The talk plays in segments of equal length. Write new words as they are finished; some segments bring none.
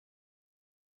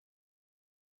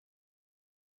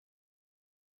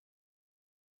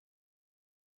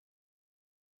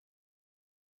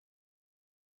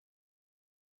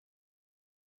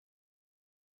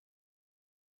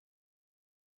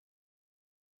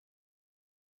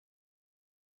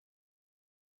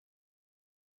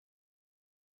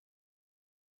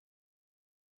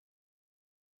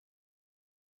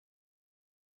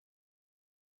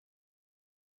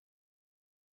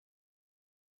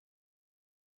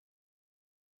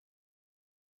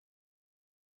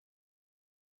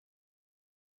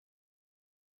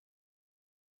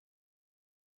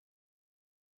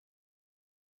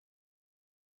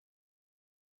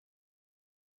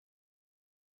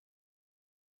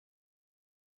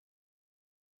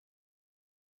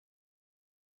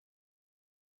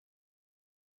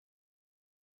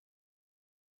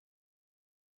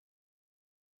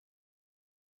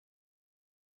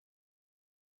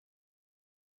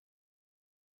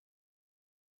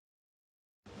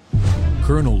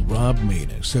Colonel Rob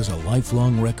Maness has a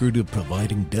lifelong record of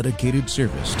providing dedicated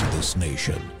service to this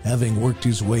nation. Having worked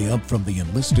his way up from the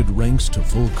enlisted ranks to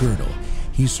full colonel,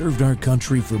 he served our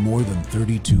country for more than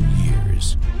 32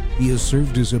 years. He has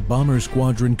served as a bomber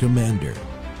squadron commander,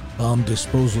 bomb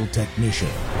disposal technician,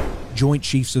 Joint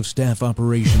Chiefs of Staff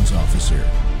Operations Officer,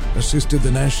 assisted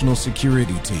the National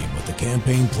Security Team with the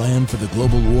campaign plan for the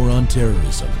global war on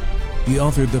terrorism. He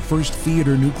authored the first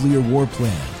theater nuclear war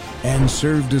plan and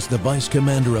served as the Vice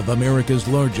Commander of America's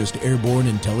largest airborne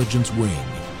intelligence wing.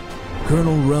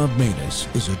 Colonel Rob Maness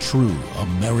is a true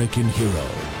American hero.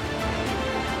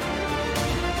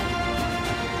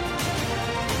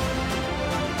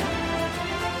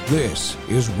 This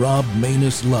is Rob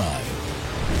Maness Live.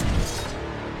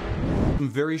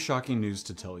 Some very shocking news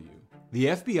to tell you. The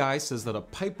FBI says that a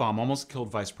pipe bomb almost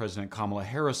killed Vice President Kamala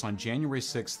Harris on January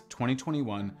 6,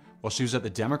 2021, while she was at the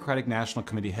Democratic National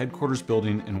Committee headquarters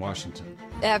building in Washington.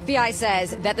 The FBI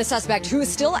says that the suspect, who is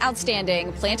still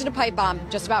outstanding, planted a pipe bomb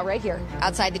just about right here,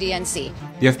 outside the DNC.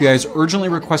 The FBI is urgently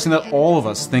requesting that all of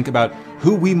us think about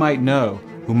who we might know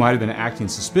who might have been acting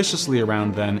suspiciously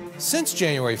around then. Since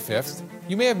January 5th,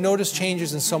 you may have noticed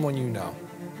changes in someone you know.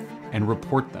 And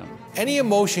report them. Any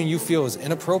emotion you feel is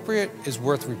inappropriate is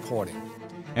worth reporting.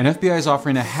 And FBI is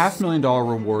offering a $500,000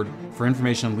 reward for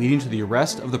information leading to the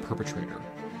arrest of the perpetrator.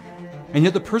 And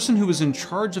yet the person who was in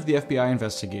charge of the FBI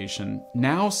investigation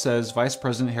now says Vice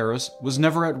President Harris was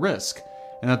never at risk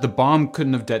and that the bomb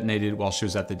couldn't have detonated while she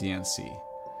was at the DNC.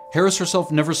 Harris herself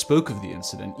never spoke of the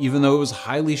incident, even though it was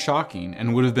highly shocking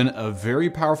and would have been a very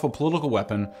powerful political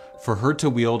weapon for her to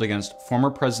wield against former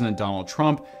President Donald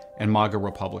Trump and MAGA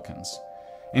Republicans.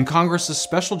 In Congress's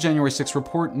special January 6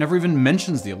 report never even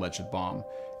mentions the alleged bomb,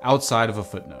 outside of a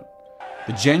footnote.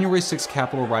 The January 6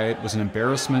 Capitol riot was an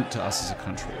embarrassment to us as a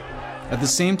country. At the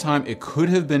same time, it could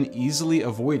have been easily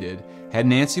avoided had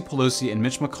Nancy Pelosi and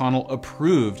Mitch McConnell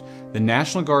approved the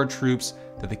National Guard troops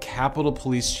that the Capitol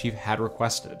Police Chief had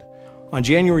requested. On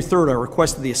January 3rd, I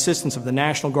requested the assistance of the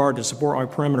National Guard to support my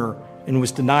perimeter and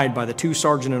was denied by the two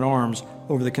sergeant-at-arms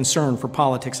over the concern for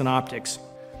politics and optics.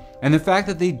 And the fact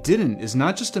that they didn't is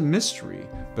not just a mystery,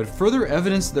 but further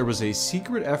evidence that there was a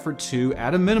secret effort to,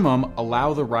 at a minimum,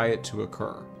 allow the riot to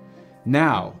occur.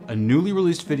 Now, a newly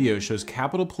released video shows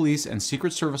Capitol Police and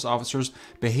Secret Service officers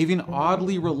behaving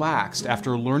oddly relaxed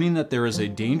after learning that there is a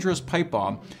dangerous pipe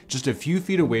bomb just a few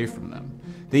feet away from them.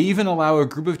 They even allow a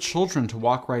group of children to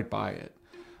walk right by it.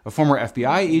 A former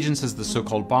FBI agent says the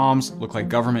so-called bombs look like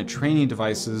government training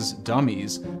devices,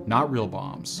 dummies, not real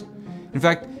bombs. In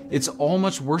fact, it's all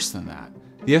much worse than that.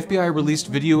 The FBI released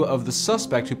video of the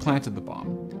suspect who planted the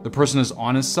bomb. The person is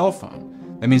on his cell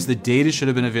phone. That means the data should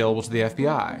have been available to the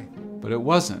FBI. But it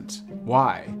wasn't.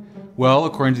 Why? Well,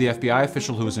 according to the FBI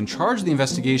official who was in charge of the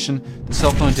investigation, the cell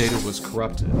phone data was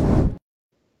corrupted.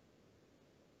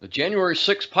 The January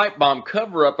 6 pipe bomb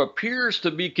cover-up appears to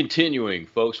be continuing,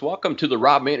 folks. Welcome to the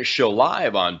Rob Maness Show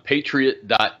live on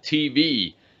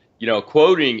Patriot.tv. You know,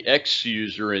 quoting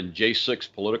ex-user and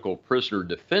J6 political prisoner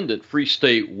defendant Free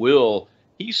State Will,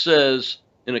 he says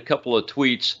in a couple of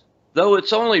tweets, though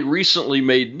it's only recently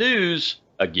made news,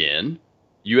 again,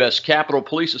 U.S. Capitol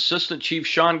Police Assistant Chief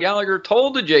Sean Gallagher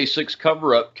told the J6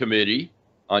 Coverup Committee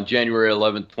on January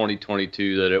 11,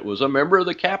 2022, that it was a member of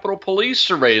the Capitol Police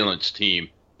surveillance team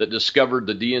that discovered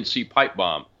the DNC pipe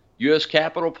bomb. U.S.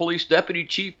 Capitol Police Deputy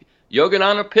Chief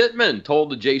Yogananda Pittman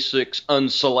told the J6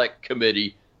 Unselect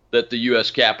Committee that the U.S.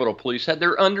 Capitol Police had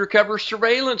their undercover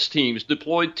surveillance teams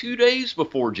deployed 2 days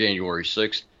before January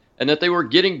 6th and that they were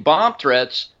getting bomb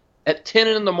threats at 10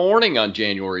 in the morning on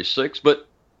January 6th, but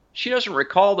she doesn't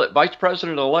recall that Vice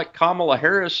President-elect Kamala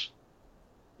Harris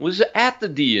was at the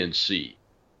DNC.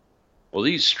 Well,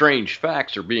 these strange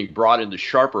facts are being brought into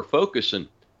sharper focus, and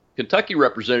Kentucky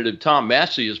Representative Tom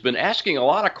Massey has been asking a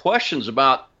lot of questions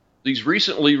about these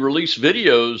recently released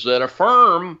videos that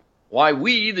affirm why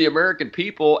we, the American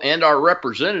people, and our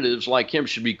representatives like him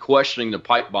should be questioning the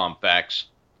pipe bomb facts.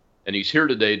 And he's here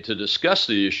today to discuss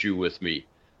the issue with me.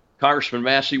 Congressman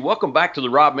Massey, welcome back to the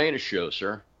Rob Maness Show,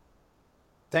 sir.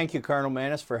 Thank you, Colonel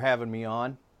Maness, for having me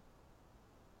on.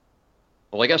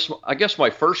 Well, I guess my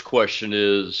first question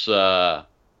is,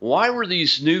 why were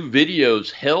these new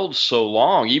videos held so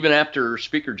long, even after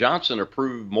Speaker Johnson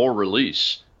approved more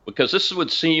release? Because this would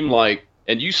seem like,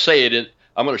 and you say it in,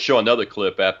 I'm going to show another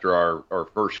clip after our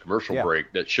first commercial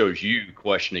break that shows you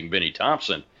questioning Benny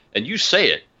Thompson, and you say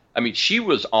it. I mean, she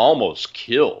was almost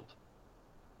killed,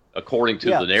 according to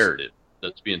the narrative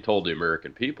that's being told the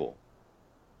American people.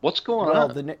 What's going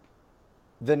on?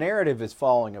 the narrative is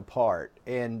falling apart.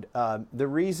 And the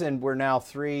reason we're now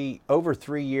over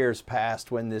 3 years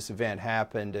past when this event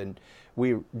happened and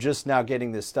we're just now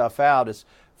getting this stuff out is,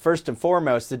 first and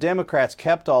foremost, the Democrats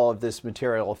kept all of this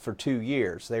material for 2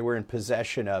 years. They were in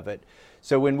possession of it.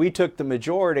 So when we took the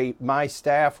majority, my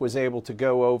staff was able to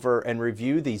go over and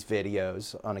review these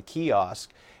videos on a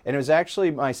kiosk. And it was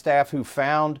actually my staff who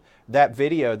found that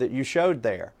video that you showed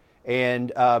there.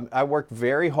 And I worked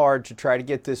very hard to try to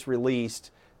get this released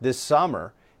this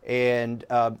summer. And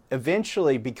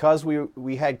eventually, because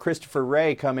we had Christopher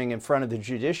Wray coming in front of the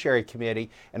Judiciary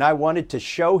Committee, and I wanted to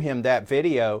show him that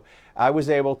video, I was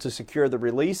able to secure the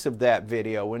release of that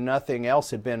video when nothing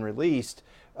else had been released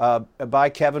by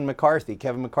Kevin McCarthy.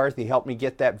 Kevin McCarthy helped me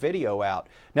get that video out.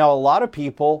 Now, a lot of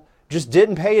people just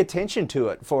didn't pay attention to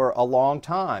it for a long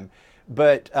time.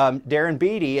 But Darren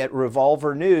Beatty at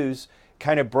Revolver News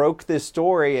kind of broke this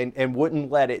story and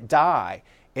wouldn't let it die.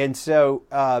 And so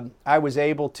I was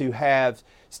able to have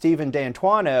Stephen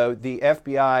D'Antuono, the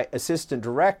FBI assistant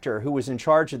director who was in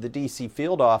charge of the D.C.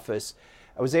 field office,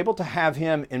 I was able to have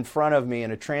him in front of me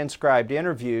in a transcribed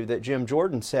interview that Jim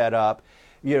Jordan set up.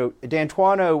 You know,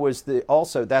 D'Antuono was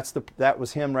that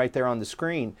was him right there on the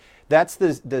screen. That's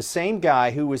the same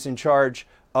guy who was in charge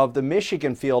of the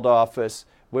Michigan field office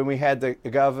when we had the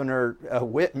Governor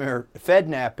Whitmer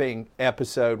Fednapping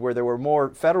episode, where there were more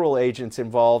federal agents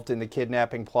involved in the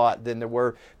kidnapping plot than there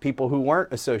were people who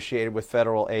weren't associated with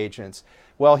federal agents.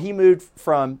 Well, he moved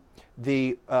from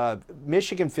the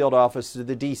Michigan field office to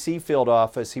the D.C. field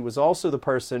office. He was also the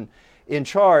person in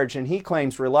charge, and he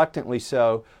claims reluctantly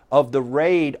so, of the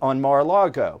raid on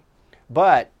Mar-a-Lago.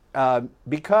 But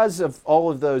because of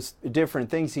all of those different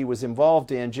things he was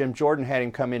involved in, Jim Jordan had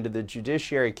him come into the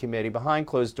Judiciary Committee behind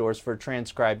closed doors for a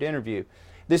transcribed interview.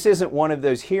 This isn't one of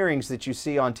those hearings that you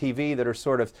see on TV that are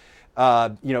sort of,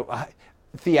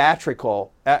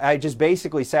 theatrical. I just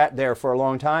basically sat there for a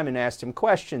long time and asked him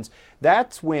questions.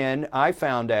 That's when I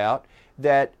found out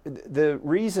that the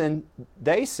reason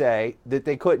they say that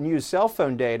they couldn't use cell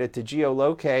phone data to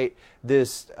geolocate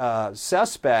this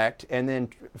suspect and then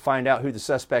find out who the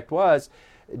suspect was,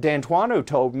 D'Antuono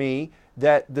told me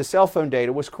that the cell phone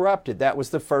data was corrupted. That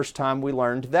was the first time we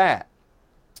learned that.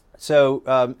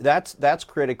 So that's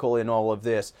critical in all of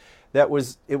this. It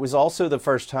was also the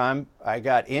first time I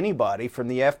got anybody from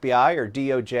the FBI or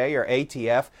DOJ or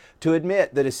ATF to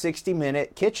admit that a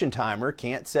 60-minute kitchen timer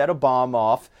can't set a bomb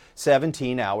off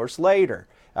 17 hours later.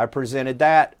 I presented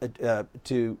that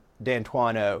to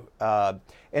D'Antuono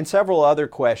and several other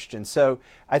questions. So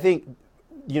I think,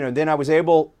 then I was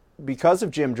able, because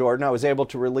of Jim Jordan, I was able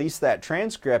to release that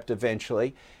transcript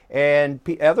eventually, and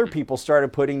other people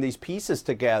started putting these pieces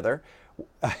together.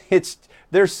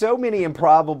 There's so many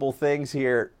improbable things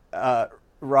here,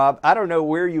 Rob. I don't know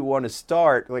where you want to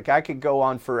start. Like, I could go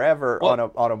on forever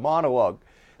on a monologue.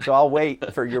 So I'll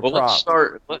wait for your prompt. Let's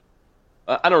start.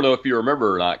 I don't know if you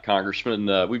remember or not,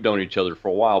 Congressman. We've known each other for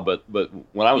a while, but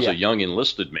when I was a young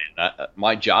enlisted man,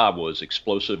 my job was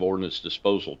explosive ordnance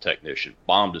disposal technician,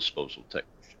 bomb disposal technician.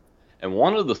 And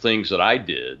one of the things that I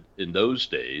did in those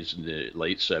days, in the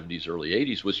late 70s, early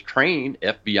 80s, was train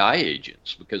FBI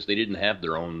agents, because they didn't have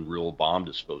their own real bomb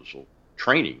disposal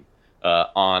training,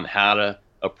 on how to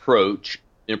approach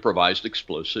improvised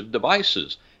explosive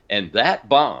devices. And that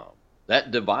bomb,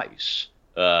 that device,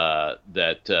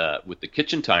 that with the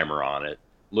kitchen timer on it,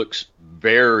 looks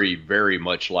very, very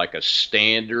much like a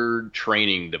standard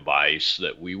training device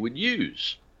that we would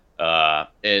use.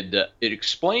 And it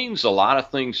explains a lot of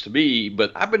things to me,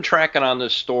 but I've been tracking on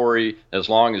this story as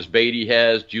long as Beatty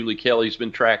has. Julie Kelly's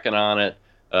been tracking on it,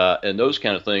 and those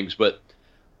kind of things. But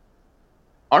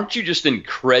aren't you just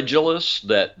incredulous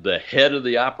that the head of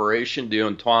the operation,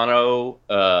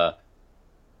 D'Antuono,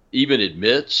 even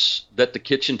admits that the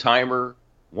kitchen timer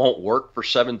won't work for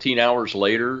 17 hours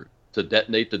later to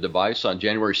detonate the device on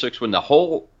January 6th, when the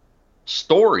whole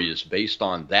story is based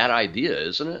on that idea,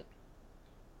 isn't it?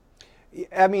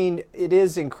 I mean, it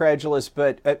is incredulous,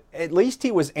 but at least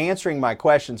he was answering my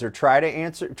questions, or trying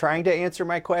to answer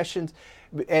my questions.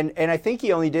 And I think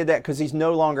he only did that because he's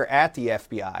no longer at the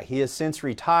FBI. He has since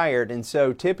retired, and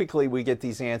so typically we get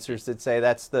these answers that say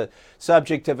that's the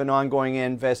subject of an ongoing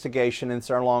investigation, and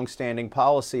it's our longstanding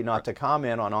policy not to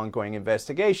comment on ongoing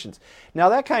investigations. Now,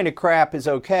 that kind of crap is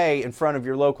okay in front of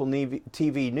your local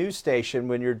TV news station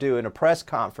when you're doing a press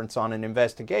conference on an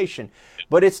investigation,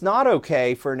 but it's not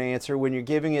okay for an answer when you're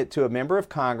giving it to a member of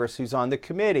Congress who's on the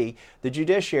committee, the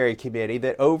Judiciary Committee,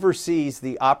 that oversees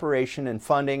the operation and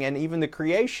funding and even the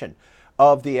creation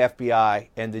of the FBI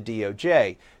and the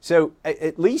DOJ. So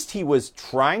at least he was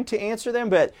trying to answer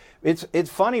them, but it's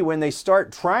funny when they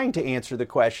start trying to answer the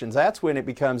questions, that's when it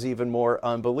becomes even more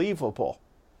unbelievable.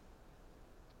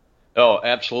 Oh,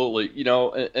 absolutely.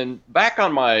 And back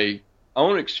on my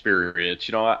own experience,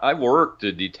 I worked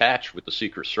detached with the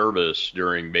Secret Service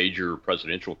during major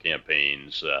presidential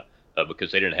campaigns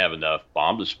because they didn't have enough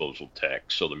bomb disposal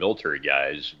techs. So the military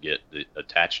guys get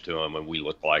attached to them and we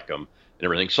look like them and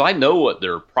everything. So I know what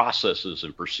their processes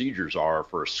and procedures are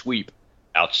for a sweep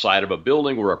outside of a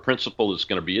building where a principal is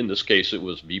going to be. In this case, it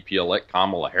was VP-elect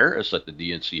Kamala Harris at the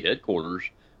DNC headquarters,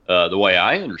 the way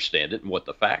I understand it and what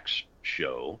the facts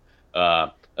show.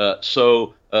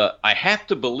 So I have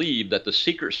to believe that the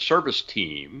Secret Service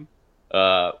team,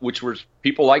 which was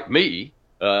people like me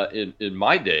in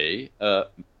my day,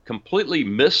 completely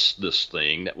missed this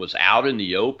thing that was out in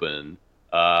the open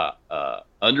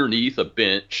underneath a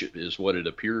bench is what it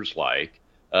appears like.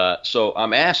 So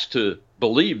I'm asked to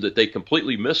believe that they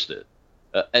completely missed it.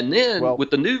 And then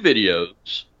with the new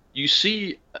videos, you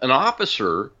see an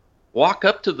officer walk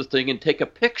up to the thing and take a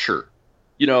picture.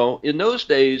 In those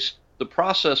days, the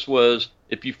process was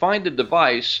if you find a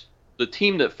device, the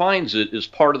team that finds it is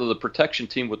part of the protection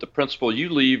team with the principal. You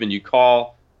leave and you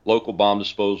call local bomb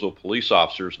disposal police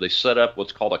officers. They set up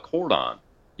what's called a cordon.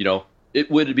 It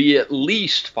would be at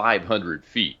least 500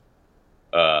 feet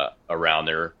around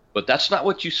there. But that's not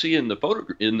what you see in the photo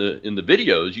in the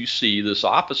videos. You see this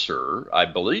officer, I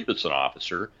believe it's an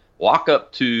officer, walk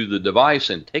up to the device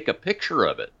and take a picture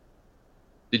of it.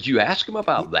 Did you ask him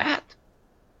about that?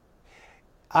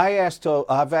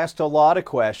 I've asked a lot of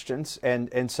questions,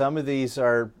 and some of these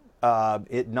are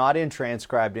not in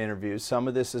transcribed interviews. Some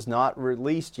of this is not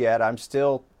released yet. I'm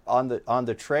still on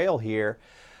the trail here.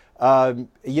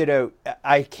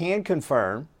 I can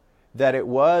confirm that it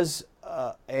was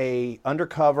a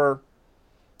undercover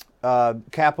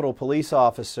Capitol police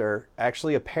officer,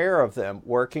 actually a pair of them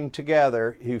working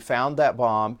together, who found that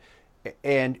bomb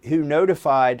and who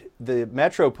notified the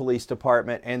Metro Police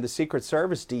Department and the Secret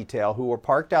Service detail, who were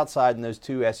parked outside in those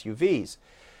two SUVs.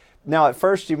 Now, at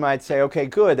first you might say, okay,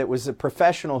 good, it was a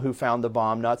professional who found the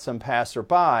bomb, not some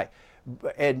passerby.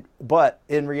 But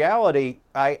in reality,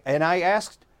 I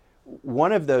asked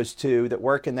one of those two that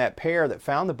work in that pair that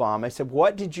found the bomb, I said,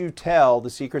 what did you tell the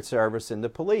Secret Service and the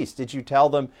police? Did you tell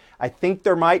them, I think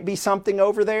there might be something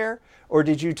over there? Or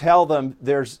did you tell them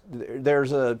there's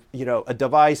a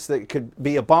device that could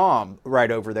be a bomb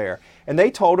right over there? And they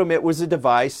told them it was a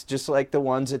device just like the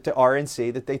ones at the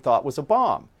RNC that they thought was a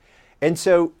bomb. And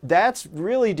so that's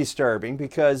really disturbing,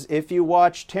 because if you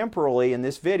watch temporally in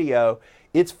this video,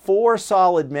 it's 4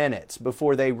 solid minutes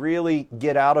before they really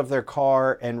get out of their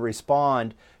car and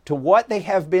respond to what they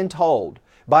have been told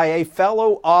by a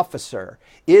fellow officer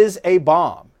is a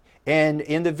bomb. And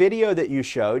in the video that you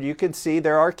showed, you can see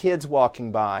there are kids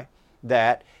walking by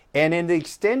that. And in the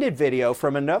extended video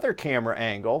from another camera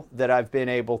angle that I've been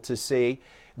able to see,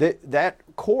 that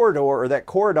corridor or that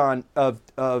cordon of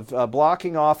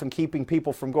blocking off and keeping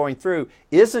people from going through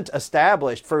isn't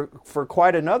established for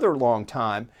quite another long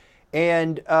time.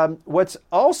 And what's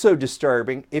also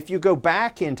disturbing, if you go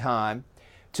back in time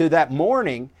to that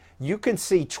morning, you can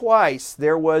see twice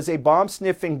there was a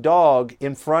bomb-sniffing dog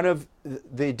in front of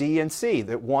the DNC.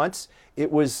 That once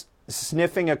it was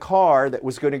sniffing a car that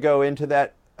was going to go into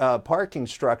that parking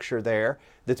structure there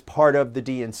that's part of the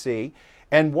DNC.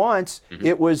 And once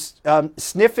it was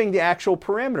sniffing the actual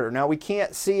perimeter. Now, we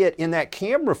can't see it in that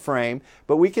camera frame,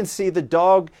 but we can see the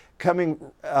dog coming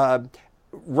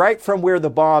right from where the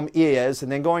bomb is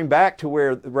and then going back to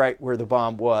where the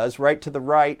bomb was, right to the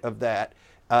right of that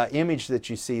image that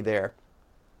you see there.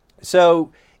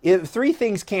 So if 3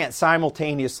 things can't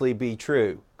simultaneously be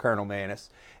true, Colonel Maness.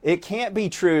 It can't be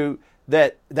true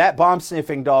that that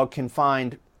bomb-sniffing dog can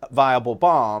find viable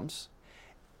bombs,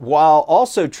 while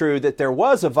also true that there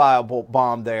was a viable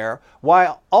bomb there,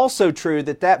 while also true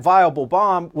that that viable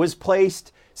bomb was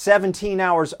placed 17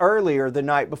 hours earlier the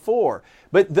night before.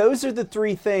 But those are the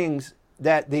 3 things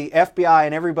that the FBI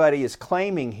and everybody is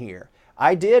claiming here.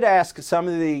 I did ask some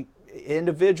of the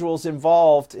individuals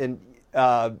involved in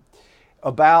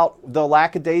about the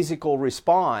lackadaisical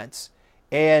response,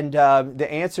 and the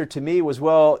answer to me was,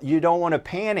 well, you don't want to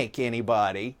panic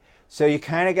anybody, so you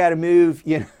kind of got to move,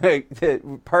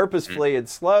 purposefully and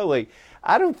slowly.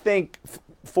 I don't think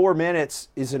 4 minutes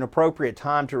is an appropriate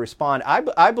time to respond.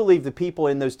 I believe the people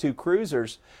in those 2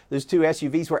 cruisers, those 2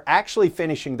 SUVs, were actually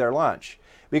finishing their lunch.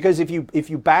 Because if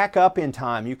you back up in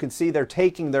time, you can see they're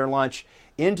taking their lunch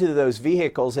into those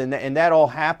vehicles, and that all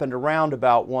happened around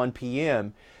about 1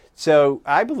 p.m. So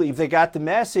I believe they got the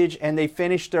message and they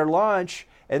finished their lunch,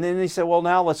 And then they said, well,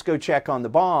 now let's go check on the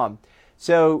bomb.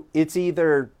 So it's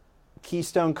either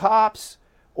Keystone Cops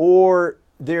or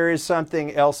there is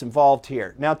something else involved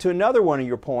here. Now, to another one of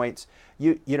your points,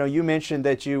 you mentioned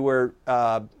that you were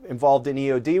involved in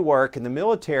EOD work in the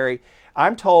military.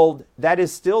 I'm told that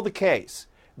is still the case,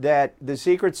 that the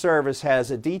Secret Service has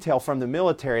a detail from the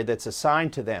military that's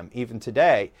assigned to them even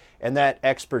today, and that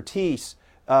expertise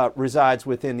resides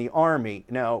within the Army.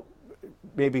 Now,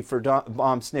 maybe for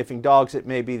bomb-sniffing dogs, it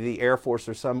may be the Air Force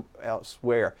or some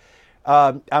elsewhere.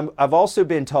 I've also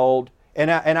been told,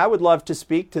 and I would love to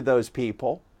speak to those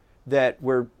people that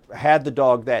had the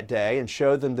dog that day and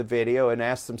show them the video and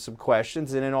ask them some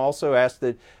questions, and then also ask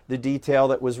the detail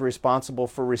that was responsible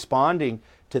for responding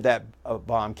to that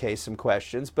bomb case some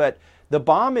questions. But the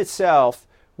bomb itself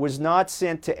was not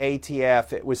sent to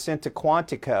ATF, it was sent to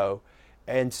Quantico.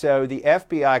 And so the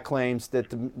FBI claims that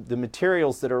the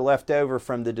materials that are left over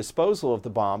from the disposal of the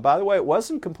bomb, by the way, it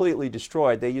wasn't completely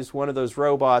destroyed. They used one of those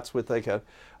robots with like a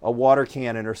water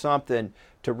cannon or something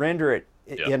to render it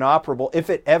inoperable, if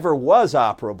it ever was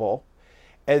operable.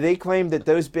 And they claim that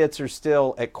those bits are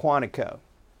still at Quantico.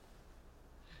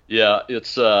 Yeah,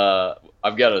 it's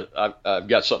I've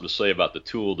got something to say about the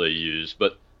tool they use,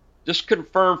 but just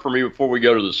confirm for me before we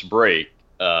go to this break.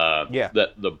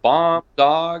 That the bomb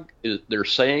dog, they're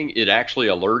saying it actually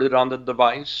alerted on the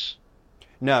device?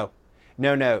 No.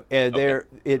 Okay.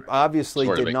 It obviously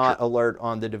did not alert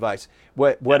on the device.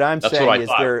 What I'm saying is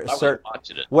there are certain.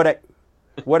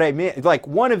 What I meant, like,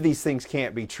 one of these things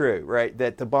can't be true, right?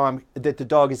 That the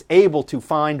dog is able to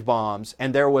find bombs,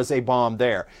 and there was a bomb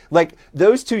there. Like,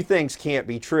 those two things can't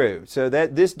be true. So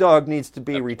that this dog needs to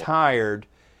be retired.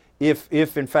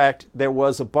 If in fact there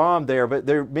was a bomb there, but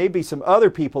there may be some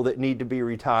other people that need to be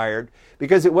retired,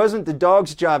 because it wasn't the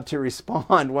dog's job to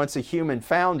respond once a human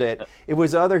found it. It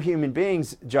was other human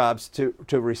beings' jobs to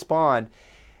respond.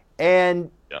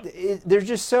 And there's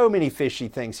just so many fishy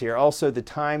things here. Also, the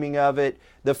timing of it.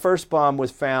 The first bomb was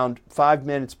found 5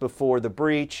 minutes before the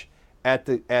breach at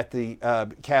the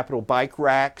Capitol bike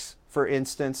racks, for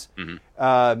instance.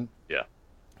 Mm-hmm.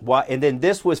 And then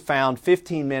this was found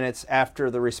 15 minutes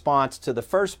after the response to the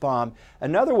first bomb.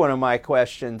 Another one of my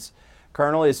questions,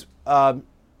 Colonel, is,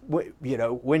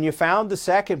 when you found the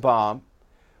second bomb,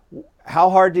 how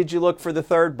hard did you look for the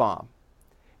third bomb?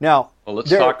 Now,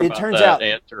 let's talk about that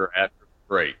answer after the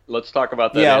break. Let's talk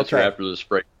about that answer after this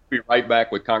break. We'll be right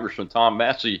back with Congressman Tom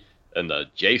Massey and the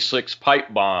J6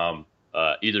 pipe bomb,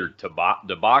 either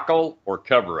debacle or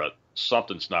cover-up.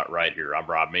 Something's not right here. I'm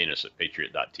Rob Maness at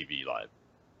Patriot.tv Live.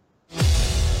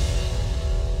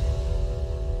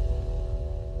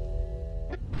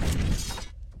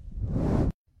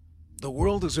 The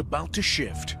world is about to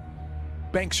shift.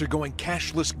 Banks are going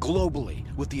cashless globally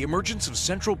with the emergence of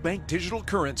central bank digital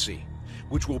currency,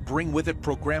 which will bring with it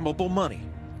programmable money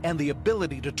and the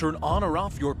ability to turn on or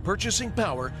off your purchasing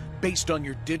power based on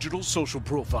your digital social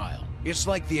profile. It's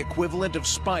like the equivalent of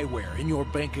spyware in your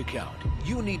bank account.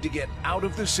 You need to get out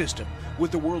of the system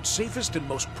with the world's safest and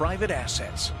most private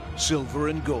assets, silver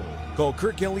and gold. Call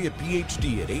Kirk Elliott,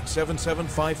 PhD at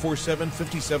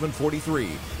 877-547-5743.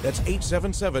 That's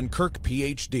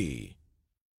 877-KIRK-PhD.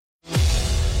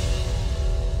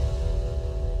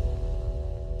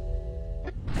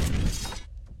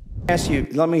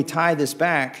 Let me tie this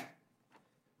back.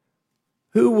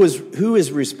 Who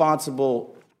is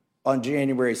responsible on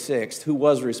January 6th? Who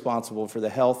was responsible for the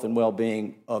health and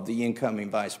well-being of the incoming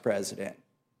vice president?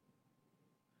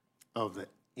 Of the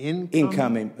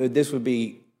incoming? This would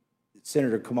be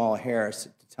Senator Kamala Harris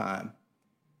at the time.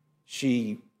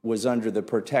 She was under the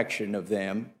protection of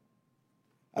them.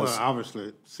 Well,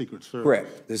 obviously, Secret Service.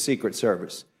 Correct, the Secret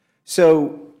Service.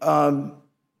 So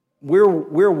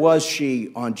where was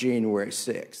she on January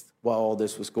 6th while all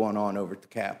this was going on over at the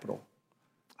Capitol?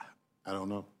 I don't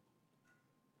know.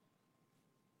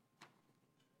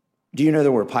 Do you know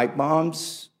there were pipe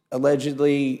bombs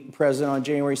allegedly present on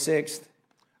January 6th?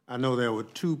 I know there were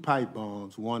 2 pipe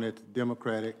bombs, one at the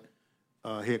Democratic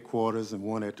headquarters and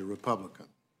one at the Republican.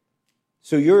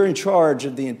 So you're in charge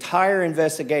of the entire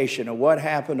investigation of what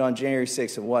happened on January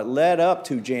 6th and what led up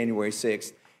to January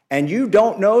 6th, and you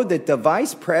don't know that the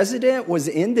vice president was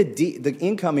in the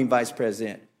incoming vice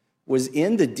president was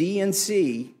in the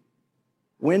DNC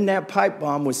when that pipe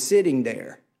bomb was sitting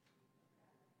there.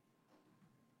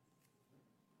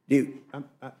 I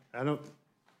don't,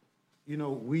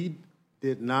 we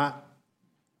did not,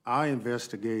 our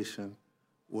investigation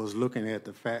was looking at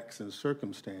the facts and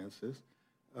circumstances.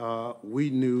 We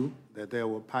knew that there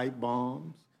were pipe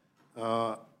bombs.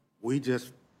 I'm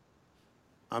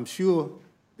sure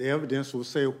the evidence will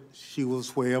say she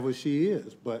was wherever she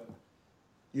is, but,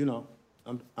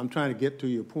 I'm trying to get to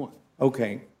your point.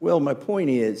 Okay. Well, my point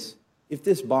is, if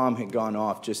this bomb had gone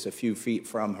off just a few feet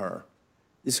from her,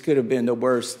 this could have been the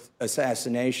worst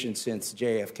assassination since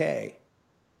JFK.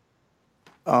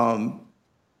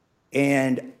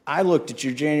 And I looked at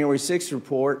your January 6th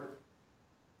report,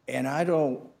 and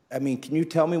can you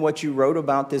tell me what you wrote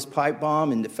about this pipe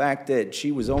bomb and the fact that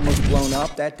she was almost blown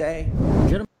up that day?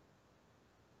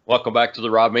 Welcome back to the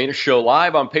Rob Maness Show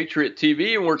live on Patriot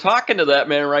TV, and we're talking to that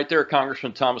man right there,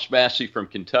 Congressman Thomas Massie from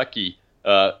Kentucky,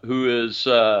 who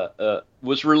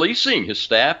was releasing his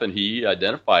staff, and he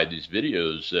identified these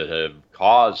videos that have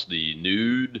caused the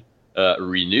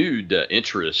renewed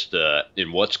interest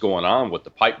in what's going on with the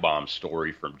pipe bomb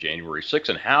story from January 6th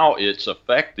and how it's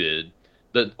affected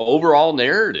the overall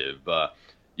narrative.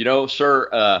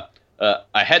 Sir,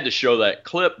 I had to show that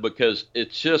clip because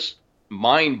it's just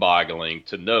mind-boggling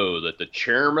to know that the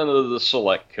chairman of the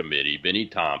select committee, Benny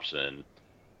Thompson,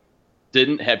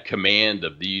 didn't have command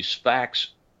of these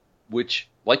facts, which,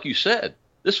 like you said,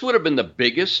 this would have been the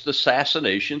biggest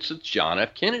assassination since John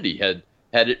F. Kennedy had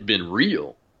it been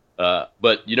real.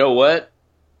 But you know what?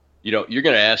 You're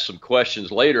going to ask some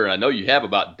questions later, and I know you have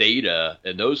about data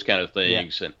and those kind of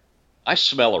things. Yeah. And I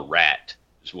smell a rat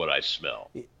is what I smell.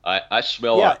 I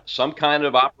smell some kind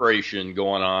of operation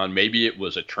going on. Maybe it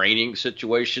was a training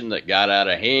situation that got out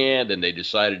of hand and they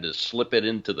decided to slip it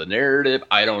into the narrative.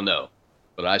 I don't know,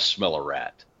 but I smell a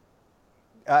rat.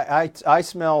 I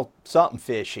smell something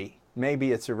fishy.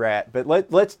 Maybe it's a rat. But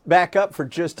let's back up for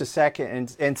just a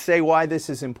second and say why this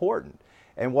is important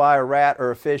and why a rat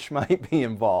or a fish might be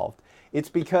involved. It's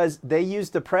because they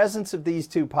used the presence of these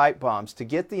two pipe bombs to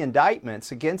get the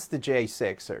indictments against the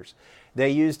J6ers. They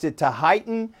used it to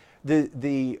heighten the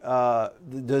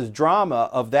drama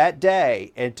of that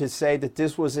day and to say that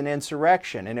this was an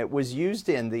insurrection, and it was used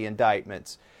in the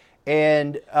indictments.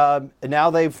 And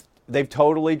now they've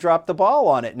totally dropped the ball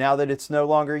on it. Now that it's no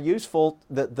longer useful,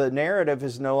 the narrative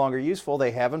is no longer useful.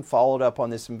 They haven't followed up on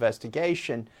this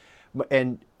investigation.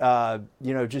 And,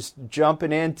 just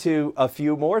jumping into a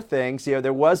few more things,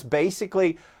 there was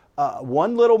basically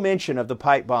one little mention of the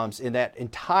pipe bombs in that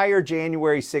entire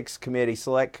January 6th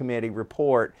select committee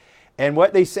report. And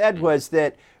what they said was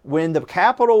that when the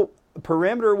Capitol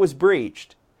perimeter was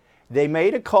breached, they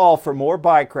made a call for more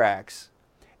bike racks,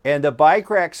 and the bike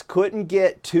racks couldn't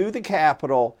get to the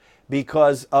Capitol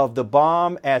because of the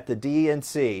bomb at the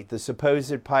DNC, the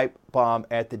supposed pipe bomb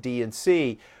at the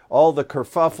DNC. All the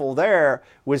kerfuffle there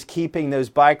was keeping those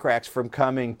bike racks from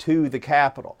coming to the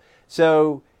Capitol.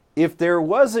 So if there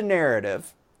was a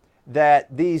narrative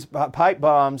that these pipe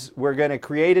bombs were going to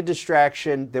create a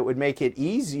distraction that would make it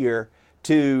easier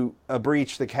to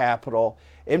breach the Capitol,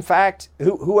 in fact,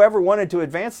 whoever wanted to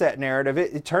advance that narrative,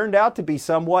 it turned out to be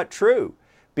somewhat true,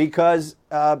 because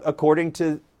according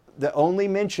to the only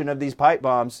mention of these pipe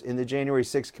bombs in the January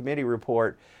 6th committee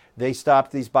report, they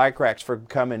stopped these bike racks from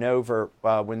coming over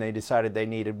when they decided they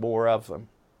needed more of them.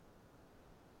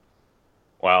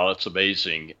 Wow, that's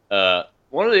amazing.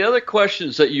 One of the other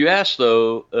questions that you asked,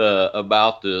 though,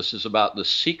 about this is about the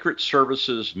Secret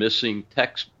Service's missing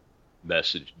text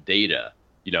message data.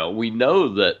 We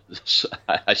know that,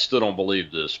 I still don't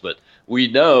believe this, but we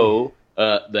know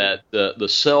that the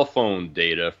cell phone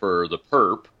data for the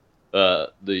perp,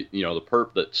 the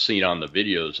perp that's seen on the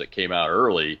videos that came out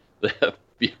early, the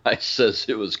FBI says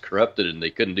it was corrupted and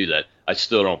they couldn't do that. I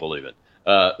still don't believe it.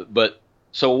 But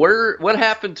so what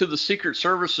happened to the Secret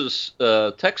Service's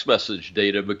text message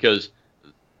data? Because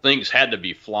things had to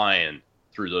be flying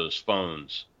through those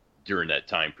phones during that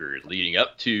time period, leading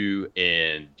up to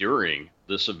and during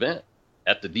this event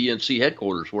at the DNC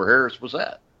headquarters where Harris was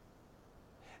at.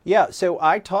 Yeah, so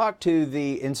I talked to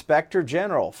the Inspector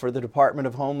General for the Department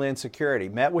of Homeland Security,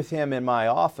 met with him in my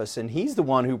office, and he's the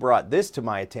one who brought this to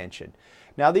my attention.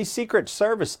 Now, these Secret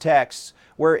Service texts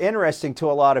were interesting to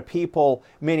a lot of people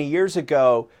many years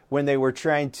ago when they were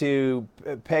trying to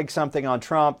peg something on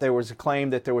Trump. There was a claim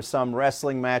that there was some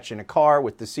wrestling match in a car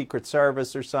with the Secret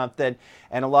Service or something,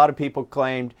 and a lot of people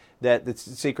claimed that the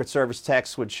Secret Service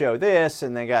texts would show this,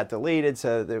 and they got deleted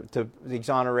to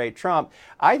exonerate Trump.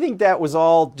 I think that was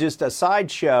all just a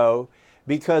sideshow,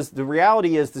 because the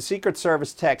reality is the Secret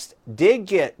Service text did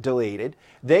get deleted.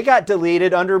 They got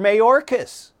deleted under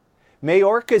Mayorkas.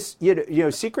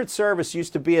 Mayorkas, Secret Service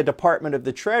used to be a Department of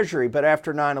the Treasury, but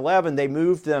after 9/11, they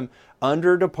moved them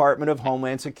under Department of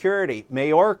Homeland Security.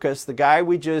 Mayorkas, the guy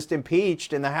we just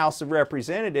impeached in the House of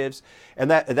Representatives,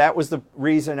 and that was the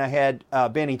reason I had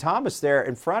Benny Thomas there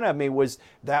in front of me, was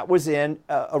in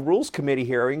a Rules Committee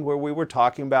hearing where we were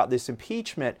talking about this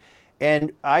impeachment.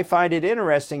 And I find it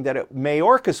interesting that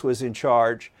Mayorkas was in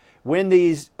charge when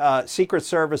these Secret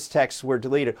Service texts were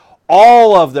deleted,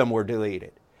 all of them were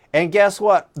deleted. And guess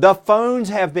what? The phones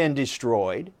have been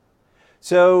destroyed.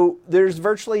 So there's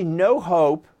virtually no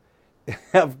hope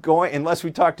of going, unless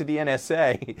we talk to the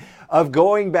NSA, of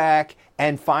going back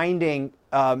and finding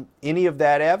any of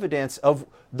that evidence of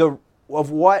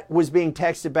what was being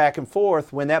texted back and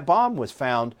forth when that bomb was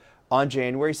found on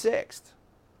January 6th.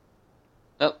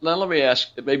 Now let me ask,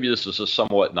 maybe this is a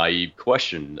somewhat naive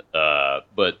question,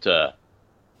 but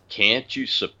can't you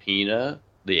subpoena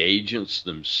the agents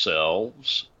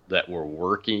themselves that were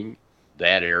working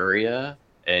that area?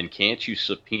 And can't you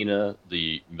subpoena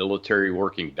the military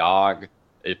working dog,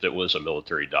 if it was a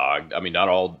military dog? I mean, not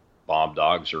all bomb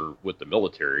dogs are with the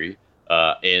military.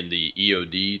 And the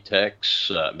EOD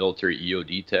techs, military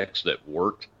EOD techs that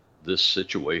worked this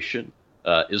situation.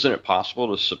 Isn't it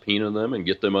possible to subpoena them and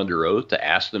get them under oath to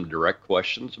ask them direct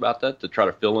questions about that, to try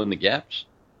to fill in the gaps?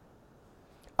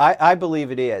 I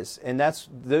believe it is. And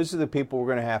those are the people we're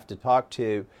going to have to talk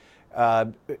to.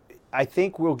 I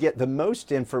think we'll get the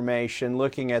most information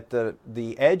looking at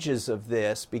the edges of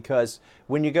this, because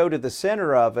when you go to the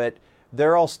center of it,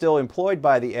 they're all still employed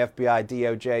by the FBI,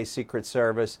 DOJ, Secret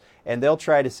Service, and they'll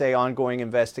try to say ongoing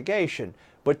investigation.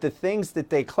 But the things that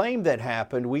they claim that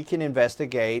happened, we can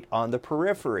investigate on the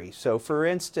periphery. So, for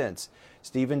instance,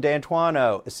 Stephen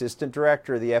D'Antuono, Assistant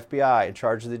Director of the FBI in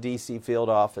charge of the D.C. field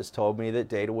office, told me that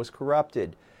data was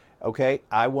corrupted. Okay,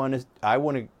 I want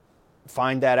to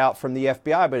find that out from the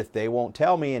FBI, but if they won't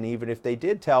tell me, and even if they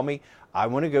did tell me, I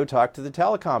want to go talk to the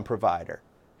telecom provider.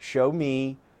 Show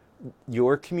me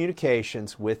your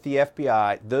communications with the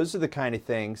FBI. Those are the kind of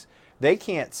things they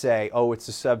can't say, oh, it's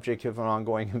the subject of an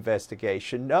ongoing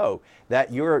investigation. No,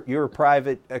 that you're a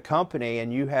private company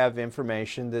and you have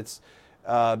information that's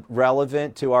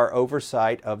relevant to our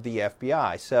oversight of the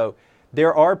FBI. So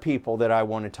there are people that I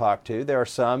want to talk to. There are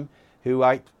some who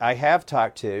I have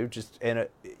talked to just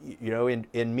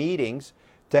in meetings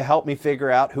to help me figure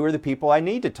out who are the people I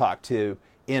need to talk to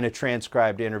in a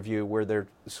transcribed interview where they're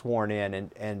sworn in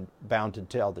and bound to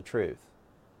tell the truth.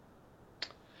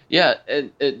 Yeah,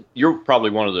 and you're probably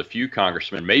one of the few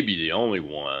congressmen, maybe the only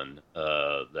one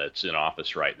that's in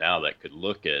office right now that could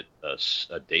look at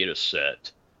a data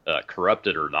set,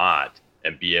 corrupted or not,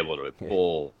 and be able to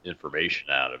pull information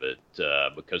out of it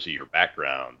because of your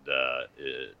background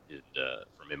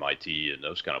from MIT and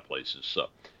those kind of places. So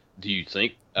do you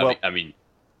think, I mean,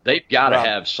 they've got to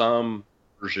have some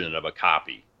version of a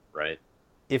copy, right?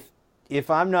 If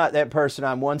I'm not that person,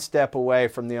 I'm one step away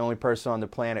from the only person on the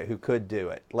planet who could do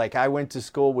it. Like, I went to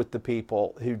school with the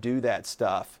people who do that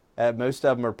stuff. Most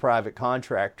of them are private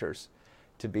contractors,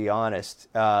 to be honest.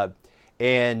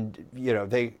 And,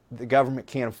 the government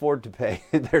can't afford to pay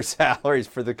their salaries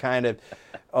for the kind of,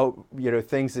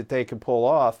 things that they can pull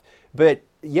off. But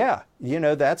yeah,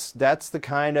 that's the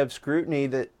kind of scrutiny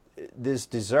that this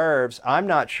deserves. I'm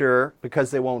not sure,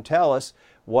 because they won't tell us,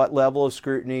 what level of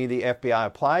scrutiny the FBI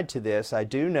applied to this. I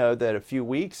do know that a few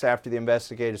weeks after the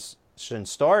investigation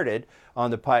started on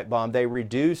the pipe bomb, they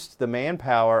reduced the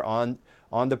manpower on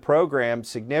the program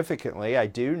significantly. I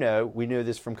do know, we knew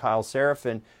this from Kyle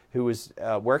Seraphin, who was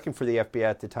working for the FBI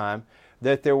at the time,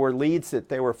 that there were leads that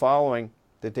they were following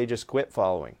that they just quit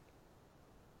following.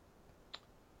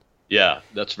 Yeah,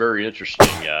 that's very interesting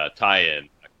tie-in.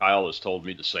 Kyle has told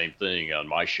me the same thing on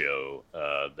my show,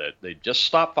 that they just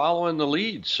stopped following the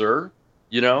lead, sir.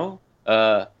 And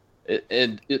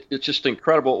it's just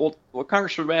incredible. Well,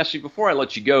 Congressman Massey, before I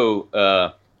let you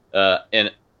go,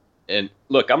 and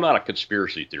look, I'm not a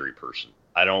conspiracy theory person.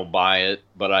 I don't buy it,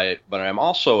 but I'm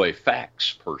also a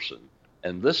facts person.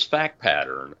 And this fact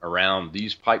pattern around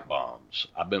these pipe bombs,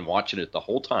 I've been watching it the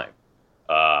whole time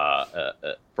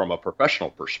from a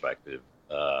professional perspective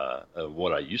of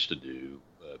what I used to do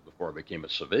before I became a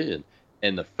civilian,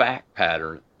 and the fact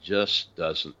pattern just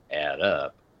doesn't add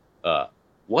up.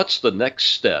 What's the next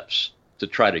steps to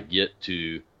try to get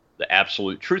to the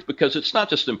absolute truth? Because it's not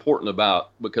just important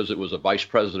because it was a vice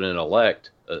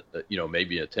president-elect,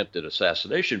 maybe attempted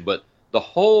assassination, but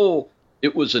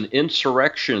it was an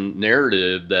insurrection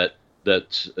narrative that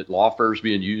lawfare is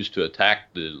being used to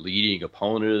attack the leading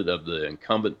opponent of the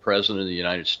incumbent president of the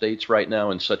United States right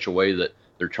now in such a way that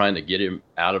they're trying to get him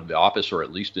out of the office or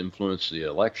at least influence the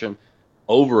election.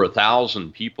 Over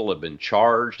 1,000 people have been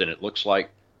charged, and it looks like,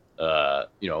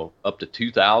 up to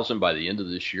 2,000 by the end of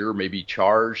this year may be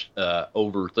charged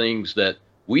over things that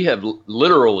we have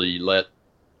literally let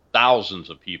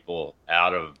thousands of people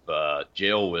out of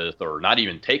jail with, or not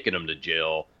even taken them to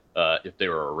jail if they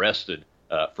were arrested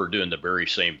for doing the very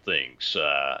same things.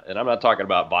 And I'm not talking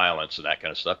about violence and that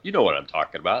kind of stuff. You know what I'm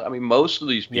talking about. I mean, most of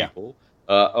these people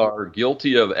are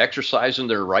guilty of exercising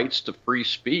their rights to free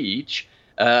speech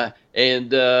and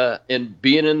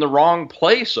being in the wrong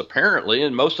place, apparently.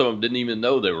 And most of them didn't even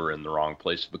know they were in the wrong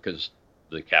place because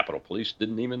the Capitol Police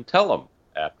didn't even tell them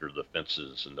after the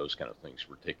fences and those kind of things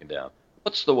were taken down.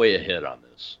 What's the way ahead on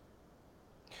this?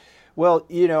 Well,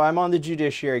 you know, I'm on the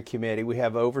Judiciary Committee. We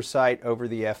have oversight over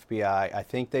the FBI. I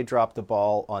think they dropped the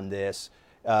ball on this.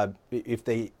 If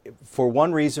they, for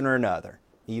one reason or another,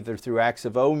 either through acts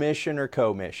of omission or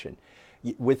commission,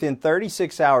 within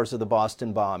 36 hours of the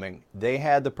Boston bombing, they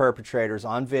had the perpetrators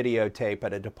on videotape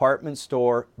at a department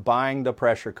store buying the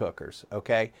pressure cookers,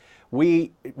 okay?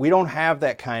 We don't have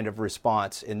that kind of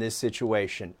response in this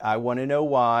situation. I want to know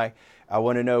why. I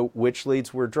want to know which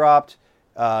leads were dropped.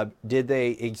 Did they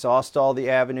exhaust all the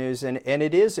avenues? And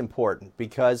it is important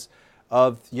because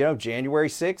of, you know, January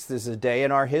 6th is a day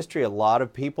in our history. A lot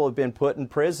of people have been put in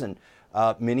prison,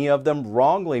 many of them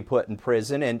wrongly put in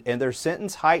prison, and their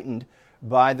sentence heightened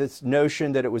by this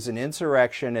notion that it was an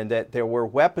insurrection and that there were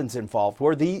weapons involved.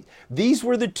 These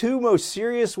were the two most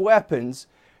serious weapons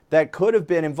that could have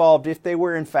been involved if they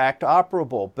were in fact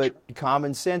operable. But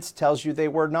common sense tells you they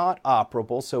were not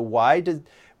operable. So why did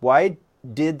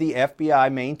the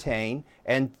FBI maintain,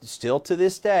 and still to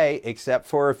this day, except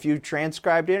for a few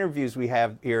transcribed interviews we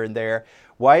have here and there,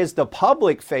 why is the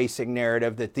public-facing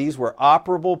narrative that these were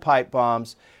operable pipe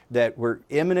bombs that were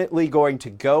imminently going to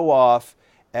go off?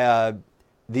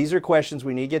 These are questions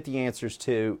we need to get the answers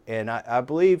to, and I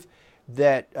believe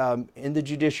that in the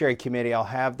Judiciary Committee I'll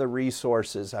have the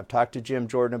resources. I've talked to Jim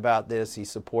Jordan about this. He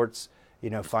supports, you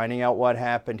know, finding out what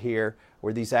happened here.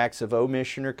 Were these acts of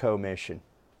omission or commission?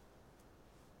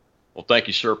 Well, thank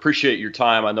you, sir. Appreciate your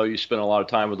time. I know you spent a lot of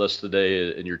time with us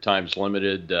today, and your time's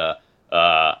limited.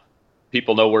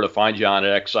 People know where to find you on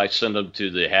X. I send them to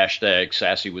the hashtag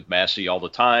 #SassyWithMassey all the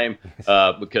time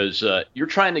because you're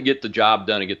trying to get the job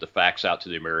done and get the facts out to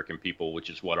the American people, which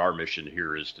is what our mission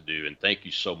here is to do. And thank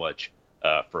you so much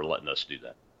for letting us do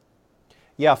that.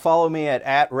 Yeah, follow me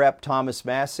at Rep Thomas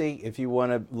Massey if you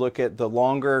want to look at the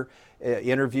longer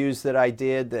interviews that I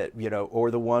did, that, you know,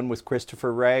 or the one with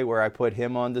Christopher Wray where I put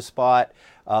him on the spot,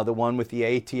 the one with the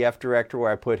ATF director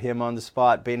where I put him on the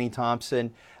spot, Benny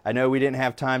Thompson. I know we didn't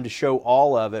have time to show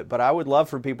all of it, but I would love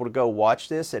for people to go watch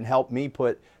this and help me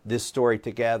put this story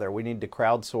together. We need to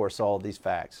crowdsource all of these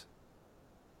facts.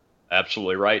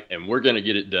 Absolutely right, and we're going to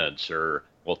get it done, sir.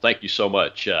 Well, thank you so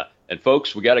much. And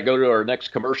folks, we got to go to our next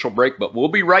commercial break, but we'll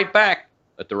be right back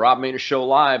at the Rob Maness Show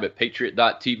live at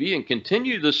Patriot.tv and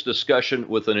continue this discussion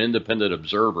with an independent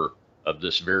observer of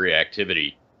this very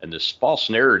activity and this false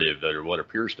narrative that are what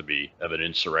appears to be of an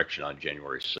insurrection on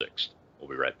January 6th. We'll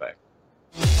be right back.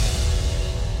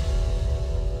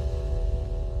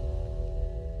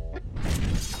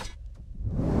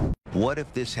 What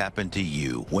if this happened to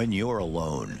you when you're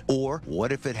alone? Or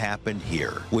what if it happened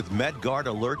here? With MedGuard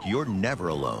Alert, you're never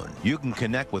alone. You can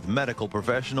connect with medical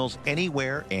professionals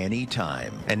anywhere,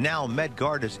 anytime. And now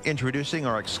MedGuard is introducing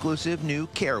our exclusive new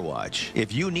Care Watch.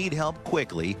 If you need help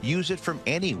quickly, use it from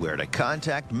anywhere to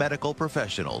contact medical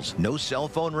professionals. No cell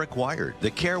phone required.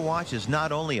 The Care Watch is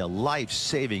not only a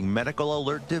life-saving medical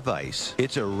alert device,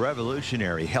 it's a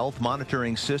revolutionary health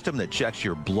monitoring system that checks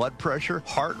your blood pressure,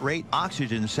 heart rate,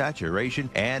 oxygen saturation,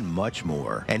 and much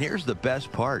more. And here's the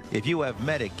best part. If you have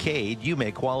Medicaid, you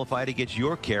may qualify to get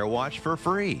your Care Watch for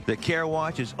free. The Care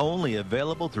Watch is only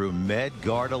available through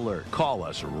MedGuard Alert. Call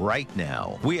us right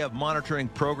now. We have monitoring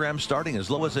programs starting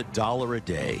as low as $1 a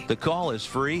day. The call is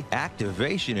free,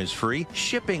 activation is free,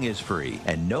 shipping is free,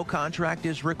 and no contract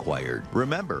is required.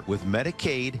 Remember, with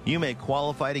Medicaid, you may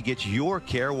qualify to get your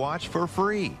Care Watch for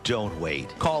free. Don't wait.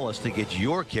 Call us to get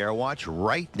your Care Watch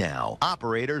right now.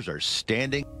 Operators are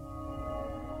standing.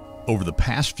 Over the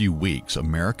past few weeks,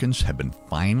 Americans have been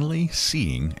finally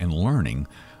seeing and learning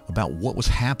about what was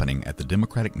happening at the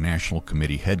Democratic National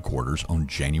Committee headquarters on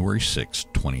January 6,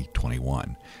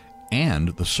 2021, and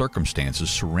the circumstances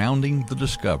surrounding the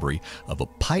discovery of a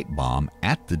pipe bomb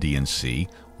at the DNC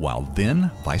while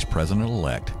then Vice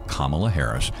President-elect Kamala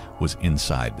Harris was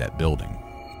inside that building.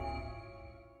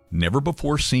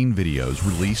 Never-before-seen videos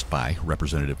released by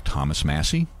Representative Thomas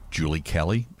Massey, Julie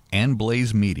Kelly, and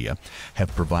Blaze Media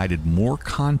have provided more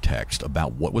context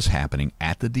about what was happening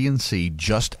at the DNC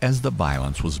just as the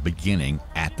violence was beginning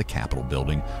at the Capitol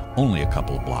building only a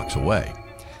couple of blocks away.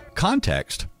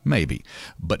 Context, maybe,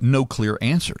 but no clear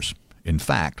answers. In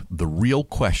fact, the real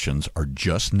questions are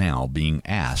just now being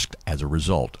asked as a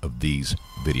result of these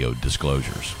video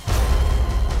disclosures.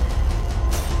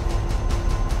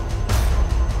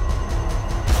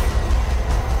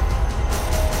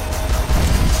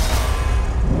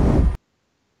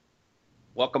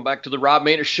 Welcome back to the Rob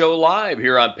Maness Show live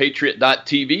here on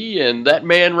Patriot.tv. And that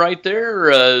man right there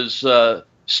is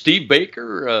Steve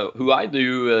Baker, who I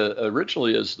knew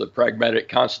originally as the pragmatic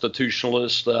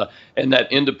constitutionalist and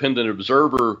that independent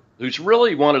observer, who's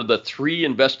really one of the three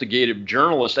investigative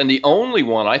journalists and the only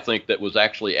one, I think, that was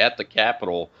actually at the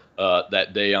Capitol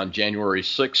that day on January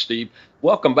 6th. Steve,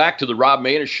 welcome back to the Rob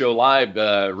Maness Show live,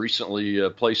 recently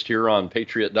placed here on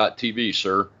Patriot.tv,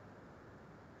 sir.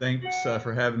 Thanks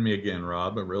for having me again,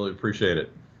 Rob. I really appreciate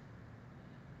it.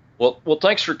 Well,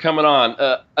 thanks for coming on.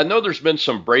 I know there's been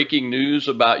some breaking news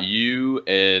about you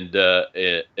and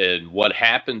what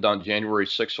happened on January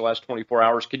 6th, the last 24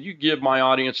 hours. Can you give my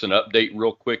audience an update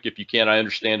real quick if you can? I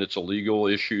understand it's a legal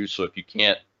issue, so if you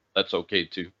can't, that's okay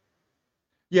too.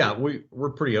 Yeah, we're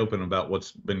pretty open about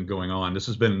what's been going on. This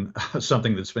has been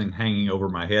something that's been hanging over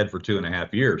my head for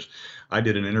 2.5 years. I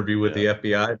did an interview with the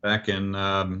FBI back in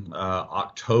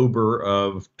October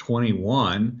of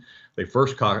 21. They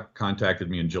first contacted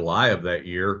me in July of that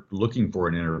year looking for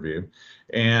an interview.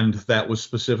 And that was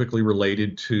specifically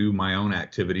related to my own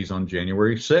activities on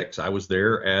January 6th. I was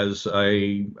there as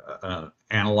a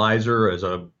analyzer, as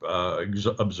a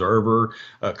observer,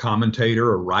 a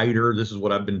commentator, a writer. This is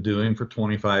what I've been doing for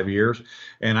 25 years.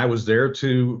 And I was there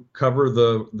to cover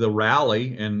the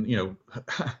rally. And, you know,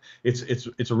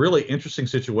 it's a really interesting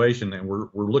situation. And we're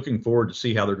looking forward to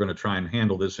see how they're going to try and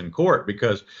handle this in court,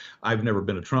 because I've never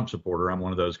been a Trump supporter. I'm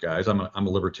one of those guys. I'm a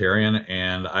libertarian,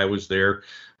 and I was there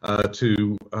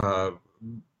to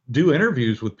do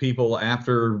interviews with people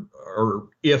after, or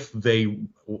if they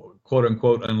quote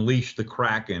unquote unleash the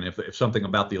Kraken, if something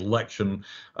about the election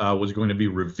was going to be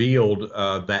revealed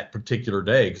that particular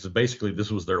day, because basically this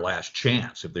was their last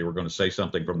chance if they were going to say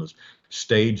something from the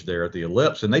stage there at the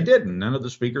Ellipse, and they didn't. None of the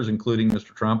speakers, including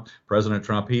Mr. Trump, President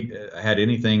Trump, he had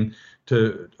anything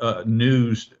to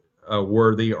news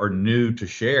worthy or new to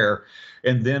share.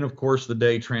 And then, of course, the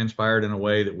day transpired in a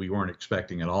way that we weren't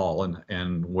expecting at all.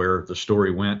 And where the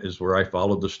story went is where I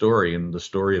followed the story. And the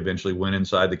story eventually went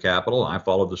inside the Capitol. I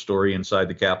followed the story inside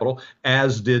the Capitol,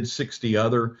 as did 60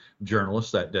 other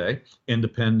journalists that day,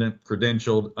 independent,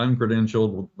 credentialed,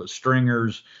 uncredentialed,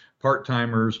 stringers,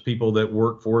 part-timers, people that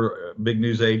work for big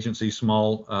news agencies,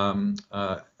 small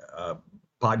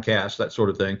podcasts, that sort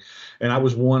of thing. And I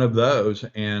was one of those.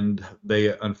 And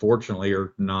they unfortunately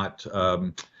are not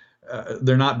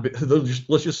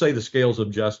let's just say the scales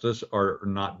of justice are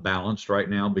not balanced right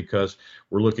now, because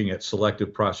we're looking at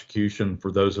selective prosecution for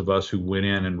those of us who went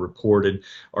in and reported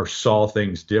or saw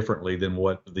things differently than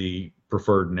what the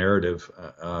preferred narrative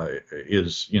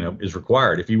is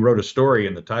required. If you wrote a story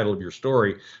and the title of your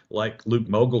story, like Luke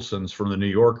Mogelson's from the New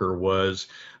Yorker, was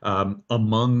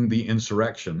Among the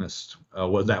Insurrectionists,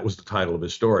 that was the title of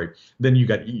his story, then you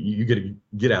get a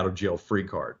get out of jail free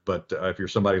card. But if you're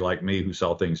somebody like me who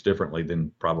saw things differently,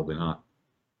 then probably not.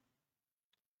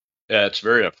 Yeah, it's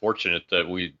very unfortunate that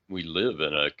we live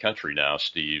in a country now,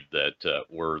 Steve, that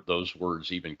where those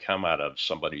words even come out of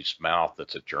somebody's mouth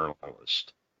that's a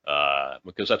journalist,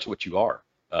 because that's what you are.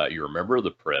 You're a member of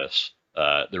the press.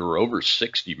 There were over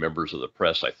 60 members of the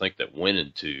press, I think, that went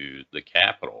into the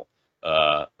Capitol.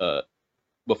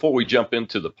 Before we jump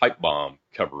into the pipe bomb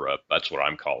cover-up, that's what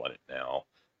I'm calling it now,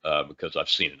 because I've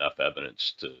seen enough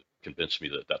evidence to convince me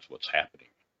that that's what's happening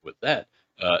with that.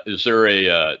 Is there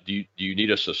do you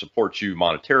need us to support you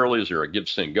monetarily? Is there a Give,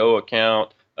 Send, Go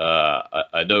account?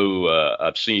 I know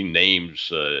I've seen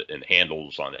names and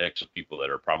handles on X of people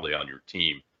that are probably on your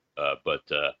team, but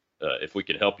if we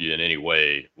can help you in any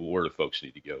way, where do folks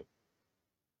need to go?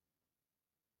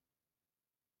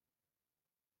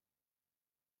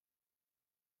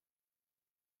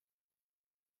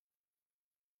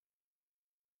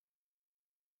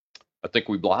 I think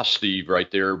we lost Steve right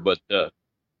there, but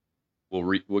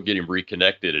we'll get him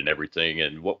reconnected and everything.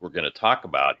 And what we're going to talk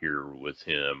about here with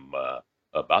him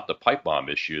about the pipe bomb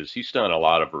issue is he's done a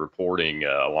lot of reporting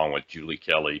along with Julie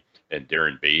Kelly and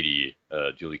Darren Beatty.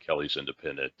 Julie Kelly's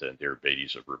independent and Darren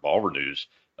Beatty's of Revolver News.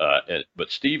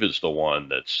 But Steve is the one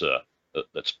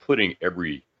that's putting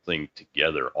everything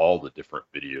together, all the different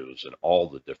videos and all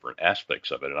the different aspects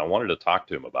of it. And I wanted to talk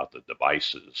to him about the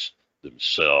devices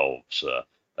themselves.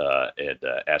 And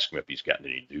ask him if he's gotten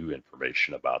any new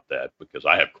information about that, because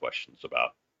I have questions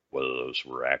about whether those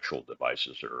were actual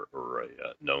devices or a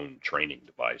known training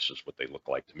device, is what they look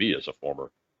like to me as a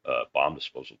former bomb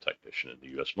disposal technician in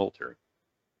the U.S. military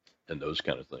and those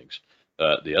kind of things.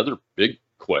 The other big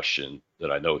question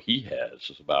that I know he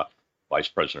has is about Vice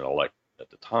President-elect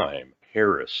at the time,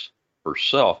 Harris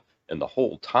herself, and the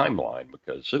whole timeline,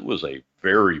 because it was a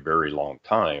very, very long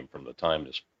time from the time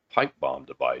this pipe bomb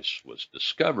device was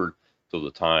discovered till the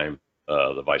time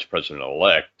the vice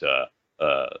president-elect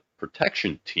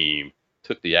protection team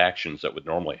took the actions that would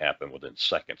normally happen within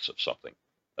seconds of something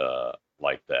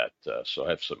like that. So I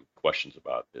have some questions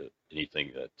about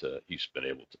anything that he's been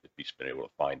able to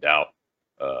find out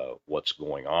what's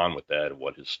going on with that and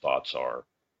what his thoughts are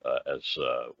as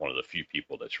one of the few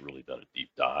people that's really done a deep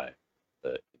dive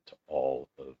into all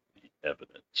of the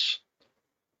evidence.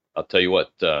 I'll tell you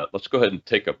what, let's go ahead and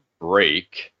take a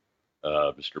break,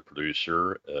 Mr.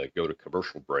 Producer, go to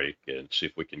commercial break and see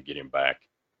if we can get him back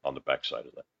on the backside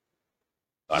of that.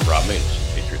 I'm Rob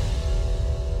Maness, Patriot.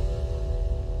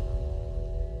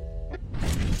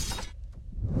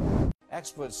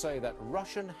 Experts say that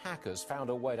Russian hackers found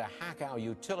a way to hack our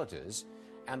utilities,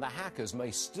 and the hackers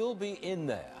may still be in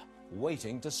there,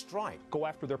 waiting to strike. Go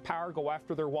after their power, go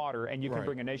after their water, and you can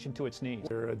bring a nation to its knees.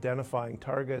 They're identifying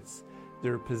targets,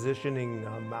 they're positioning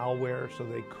malware so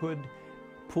they could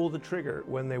pull the trigger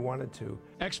when they wanted to.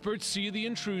 Experts see the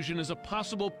intrusion as a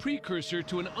possible precursor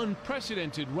to an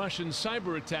unprecedented Russian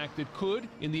cyber attack that could,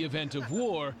 in the event of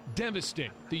war,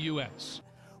 devastate the U.S.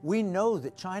 We know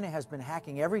that China has been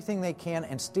hacking everything they can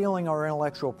and stealing our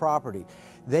intellectual property.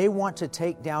 They want to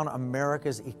take down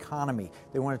America's economy.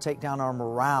 They want to take down our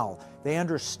morale. They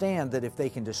understand that if they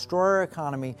can destroy our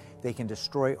economy, they can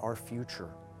destroy our future.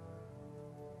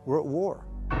 We're at war.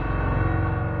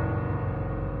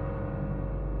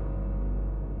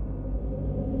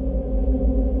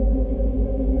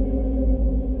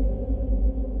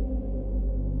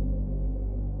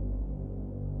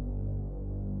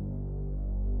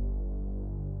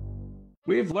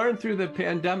 We've learned through the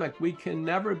pandemic we can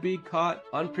never be caught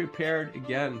unprepared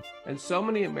again. And so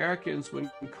many Americans,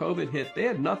 when COVID hit, they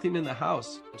had nothing in the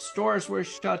house. Stores were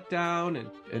shut down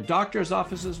and doctors'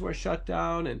 offices were shut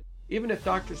down. And even if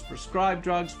doctors prescribed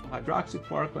drugs,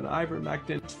 hydroxychloroquine,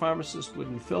 ivermectin, pharmacists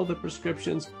wouldn't fill the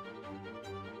prescriptions.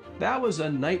 That was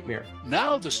a nightmare.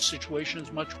 Now the situation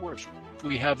is much worse.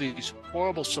 We have these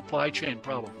horrible supply chain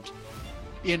problems.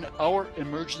 In our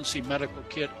emergency medical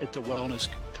kit at the Wellness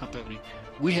Company,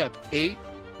 we have 8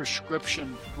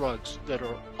 prescription drugs that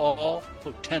are all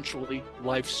potentially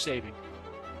life-saving.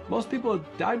 Most people who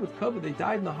died with COVID, they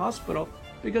died in the hospital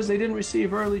because they didn't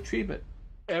receive early treatment.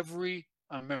 Every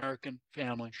American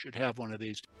family should have one of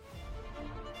these.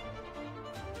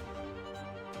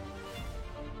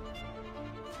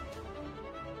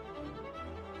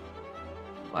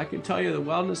 I can tell you the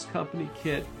Wellness Company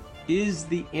kit is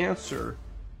the answer.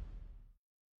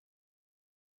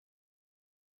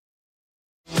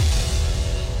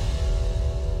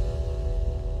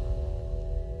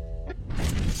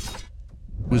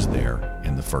 Was there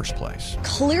in the first place.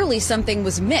 Clearly something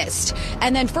was missed.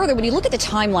 And then further, when you look at the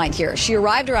timeline here, she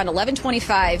arrived around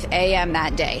 11:25 a.m.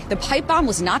 that day. The pipe bomb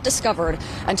was not discovered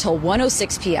until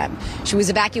 1:06 p.m. She was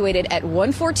evacuated at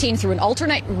 1:14 through an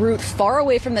alternate route far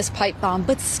away from this pipe bomb,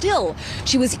 but still,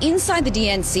 she was inside the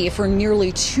DNC for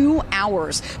nearly 2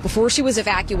 hours before she was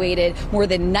evacuated, more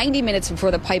than 90 minutes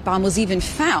before the pipe bomb was even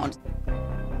found.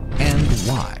 And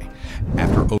why?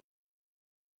 After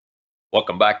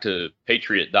Welcome back to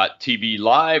Patriot.tv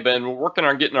Live, and we're working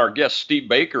on getting our guest Steve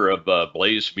Baker of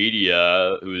Blaze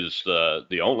Media, who is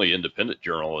the only independent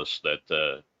journalist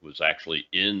that was actually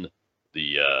in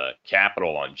the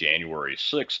Capitol on January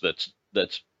 6th.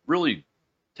 That's really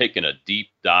taken a deep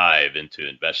dive into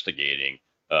investigating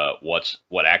what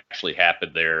actually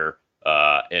happened there,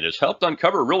 and has helped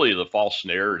uncover really the false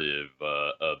narrative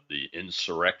of the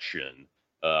insurrection,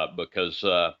 because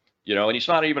and he's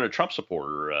not even a Trump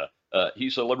supporter.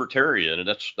 He's a libertarian, and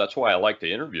that's why I like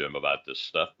to interview him about this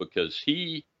stuff, because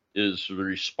he is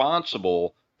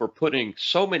responsible for putting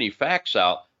so many facts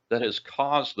out that has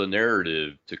caused the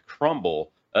narrative to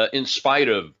crumble, in spite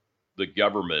of the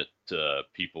government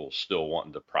people still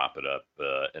wanting to prop it up,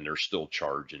 and they're still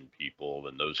charging people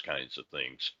and those kinds of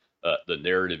things. The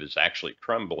narrative is actually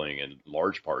crumbling in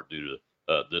large part due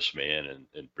to this man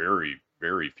and very,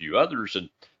 very few others.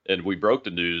 And we broke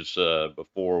the news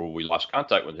before we lost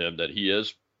contact with him that he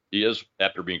is,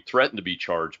 after being threatened to be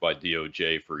charged by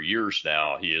DOJ for years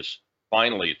now, he is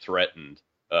finally threatened.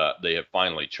 They have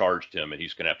finally charged him, and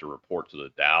he's going to have to report to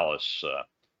the Dallas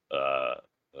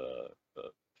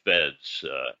feds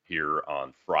here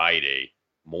on Friday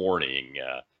morning.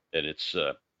 And it's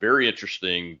very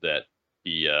interesting that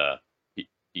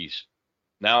he's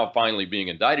now finally being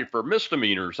indicted for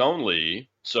misdemeanors only.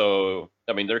 So,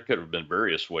 I mean, there could have been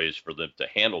various ways for them to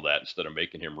handle that instead of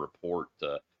making him report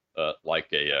like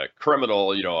a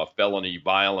criminal, a felony,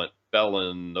 violent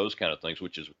felon, those kind of things,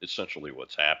 which is essentially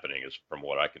what's happening, is from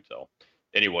what I can tell.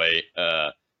 Anyway,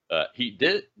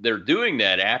 they're doing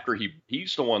that after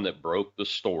he's the one that broke the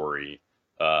story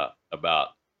about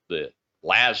the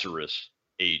Lazarus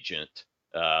agent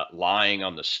lying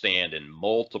on the stand in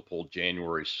multiple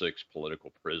January 6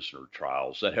 political prisoner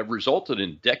trials that have resulted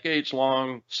in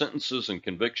decades-long sentences and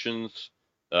convictions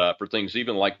for things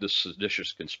even like this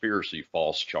seditious conspiracy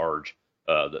false charge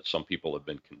that some people have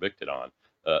been convicted on.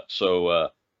 So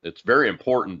it's very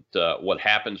important what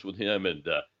happens with him, and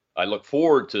I look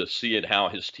forward to seeing how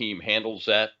his team handles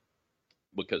that,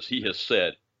 because he has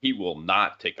said he will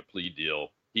not take a plea deal.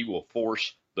 He will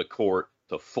force the court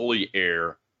to fully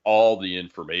air all the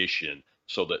information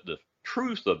so that the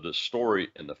truth of the story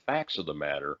and the facts of the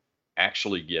matter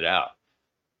actually get out.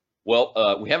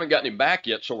 Well, we haven't gotten him back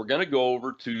yet, so we're going to go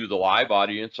over to the live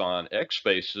audience on X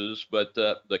Spaces. But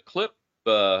the clip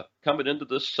coming into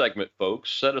this segment,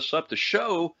 folks, set us up to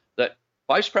show that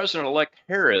Vice President-elect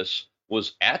Harris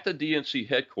was at the DNC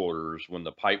headquarters when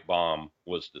the pipe bomb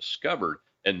was discovered.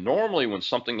 And normally when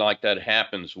something like that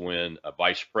happens, when a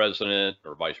vice president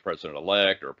or vice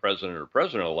president-elect or a president or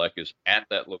president-elect is at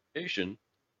that location,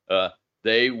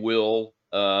 they will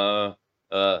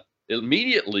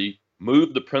immediately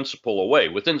move the principal away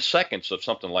within seconds of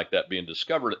something like that being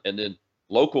discovered. And then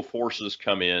local forces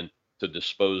come in to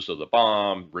dispose of the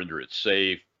bomb, render it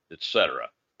safe, etc.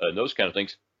 And those kind of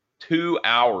things. 2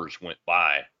 hours went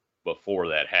by before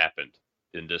that happened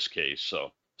in this case.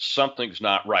 So something's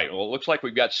not right. Well, it looks like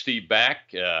we've got Steve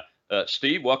back.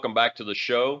 Steve, welcome back to the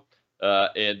show.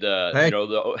 Hey. You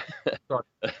know,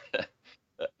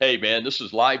 hey, man, this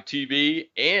is live TV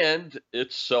and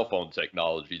it's cell phone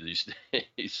technology these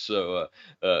days. So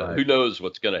right. Who knows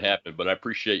what's going to happen, but I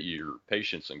appreciate your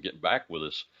patience and getting back with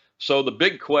us. So the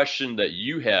big question that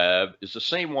you have is the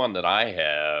same one that I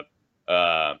have.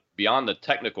 Beyond the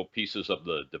technical pieces of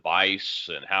the device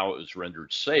and how it was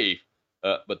rendered safe,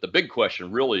 but the big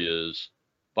question really is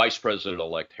Vice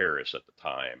President-elect Harris at the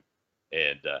time.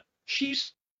 And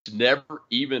she's never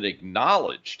even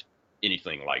acknowledged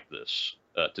anything like this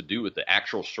to do with the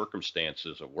actual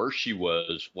circumstances of where she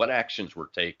was, what actions were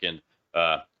taken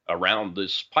around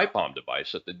this pipe bomb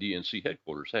device at the DNC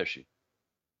headquarters, has she?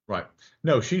 Right.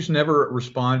 No, she's never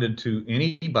responded to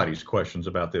anybody's questions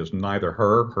about this, neither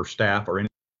her staff, or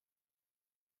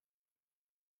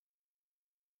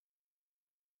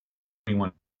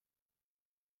anyone.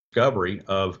 Discovery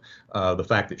of the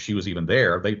fact that she was even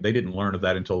there. They didn't learn of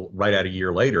that until right at a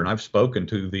year later. And I've spoken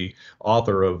to the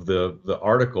author of the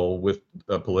article with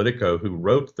Politico who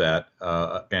wrote that,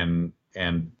 and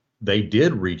they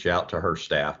did reach out to her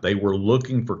staff. They were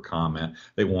looking for comment.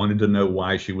 They wanted to know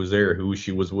why she was there, who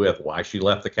she was with, why she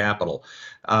left the Capitol.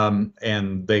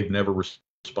 And they've never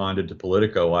responded to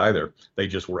Politico either. They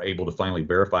just were able to finally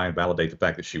verify and validate the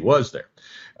fact that she was there.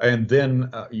 And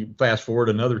then you fast forward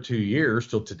another 2 years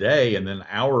till today, and then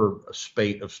our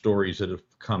spate of stories that have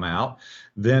come out,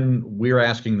 then we're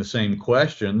asking the same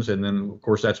questions. And then, of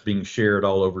course, that's being shared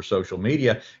all over social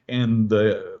media. And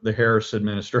the Harris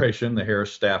administration, the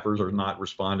Harris staffers are not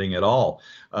responding at all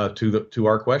to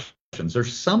our questions.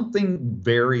 There's something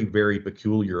very, very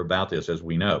peculiar about this, as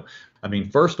we know. I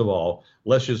mean, first of all,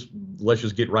 let's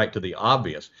just get right to the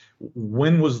obvious.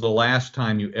 When was the last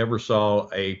time you ever saw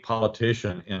a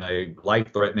politician in a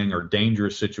life-threatening or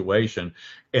dangerous situation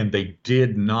and they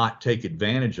did not take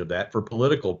advantage of that for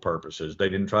political purposes? They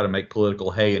didn't try to make political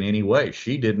hay in any way.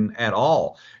 She didn't at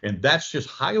all, and that's just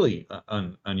highly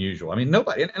unusual. I mean,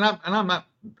 nobody, and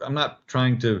I'm not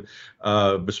trying to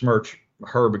besmirch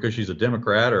her because she's a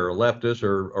Democrat or a leftist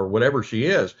or whatever she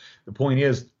is. The point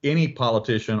is, any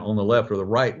politician on the left or the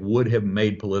right would have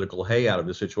made political hay out of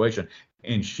the situation.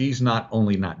 And she's not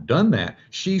only not done that,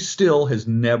 she still has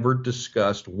never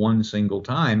discussed one single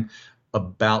time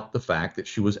about the fact that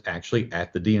she was actually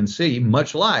at the DNC,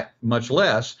 much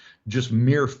less just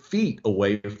mere feet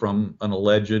away from an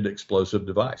alleged explosive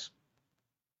device.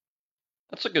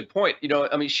 That's a good point. You know,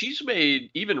 I mean, she's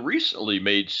even recently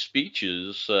made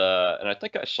speeches, and I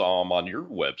think I saw them on your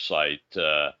website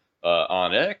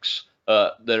on X,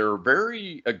 that are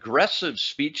very aggressive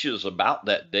speeches about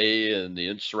that day and the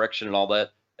insurrection and all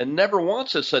that, and never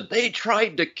once has said, they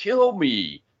tried to kill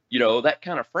me, you know, that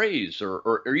kind of phrase,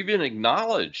 or even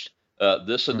acknowledged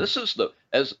this. And this is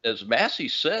as Massey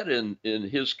said in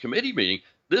his committee meeting,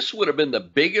 this would have been the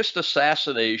biggest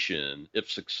assassination,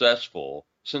 if successful,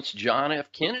 since John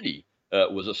F. Kennedy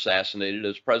was assassinated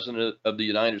as president of the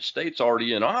United States,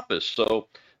 already in office. So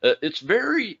it's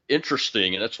very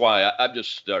interesting, and that's why I've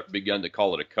just begun to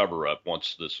call it a cover-up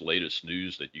once this latest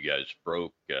news that you guys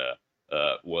broke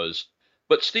was.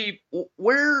 But Steve,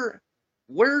 where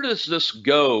does this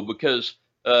go? Because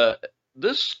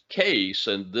this case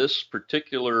and this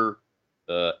particular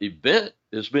event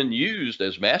has been used,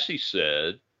 as Massey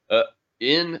said,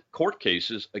 in court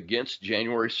cases against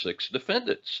January 6th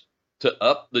defendants to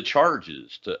up the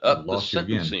charges, to up the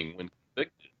sentencing when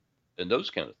convicted, and those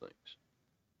kind of things.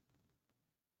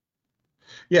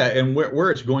 Yeah, and where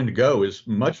it's going to go is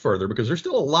much further, because there's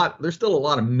still a lot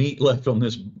of meat left on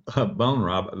this bone,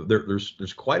 Rob.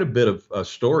 There's quite a bit of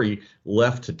story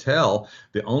left to tell.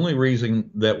 The only reason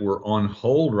that we're on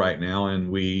hold right now and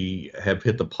we have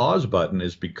hit the pause button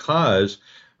is because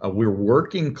we're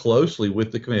working closely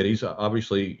with the committees.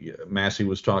 Obviously, Massey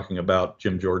was talking about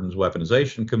Jim Jordan's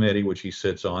weaponization committee, which he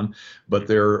sits on, but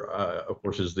there, of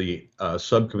course, is the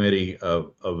subcommittee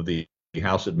of the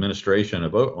House Administration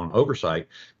on Oversight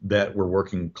that we're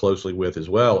working closely with as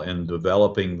well, and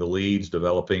developing the leads,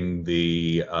 developing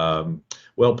the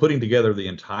putting together the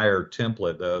entire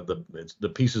template. The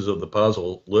pieces of the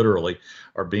puzzle literally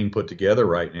are being put together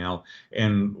right now,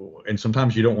 and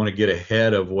sometimes you don't want to get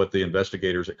ahead of what the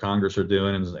investigators at Congress are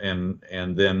doing,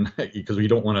 and then because you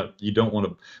don't want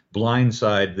to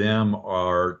blindside them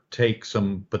or take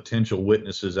some potential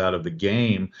witnesses out of the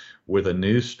game with a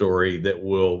news story that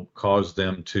will cause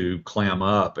them to clam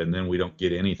up, and then we don't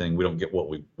get anything. We don't get what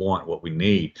we want, what we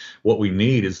need. What we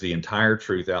need is the entire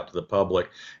truth out to the public.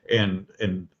 And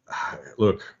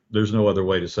look, there's no other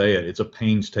way to say it. It's a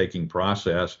painstaking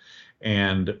process.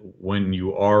 And when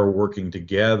you are working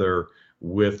together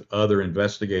with other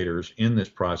investigators in this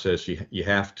process, you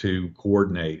have to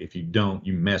coordinate. If you don't,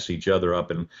 you mess each other up,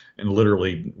 and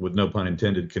literally, with no pun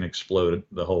intended, can explode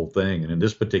the whole thing. And in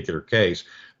this particular case,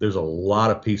 there's a lot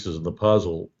of pieces of the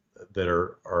puzzle that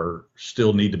are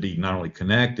still need to be not only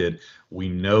connected. We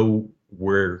know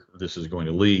where this is going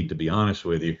to lead, to be honest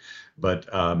with you, but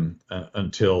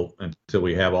until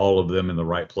we have all of them in the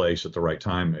right place at the right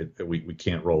time, we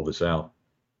can't roll this out.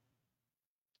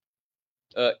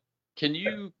 Can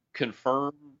you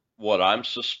confirm what I'm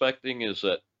suspecting is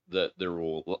that there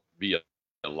will be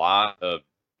a lot of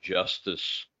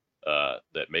justice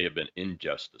that may have been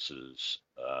injustices,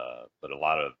 but a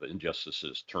lot of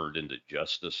injustices turned into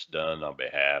justice done on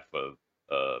behalf of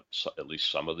at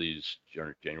least some of these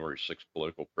January 6th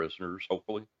political prisoners,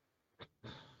 hopefully?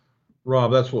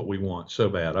 Rob, that's what we want so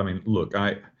bad. I mean, look,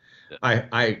 I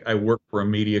work for a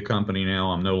media company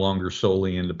now. I'm no longer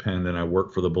solely independent. I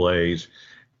work for the Blaze.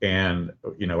 And,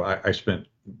 I spent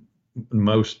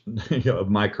most of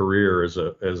my career as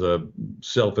a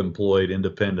self-employed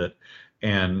independent,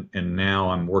 and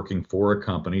now I'm working for a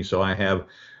company. So I have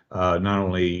not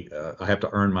only I have to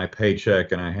earn my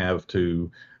paycheck, and I have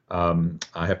to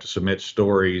submit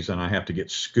stories, and I have to get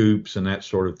scoops and that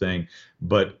sort of thing.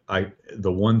 But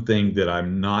the one thing that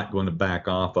I'm not going to back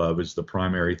off of is the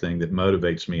primary thing that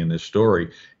motivates me in this story,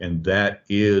 and that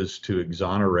is to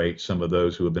exonerate some of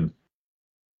those who have been.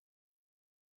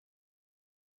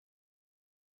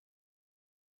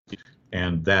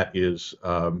 And that is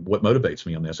what motivates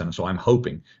me on this. And so I'm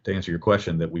hoping, to answer your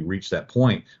question, that we reach that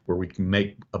point where we can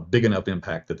make a big enough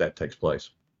impact that takes place.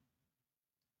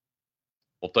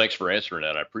 Well, thanks for answering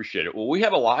that. I appreciate it. Well, we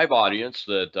have a live audience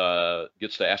that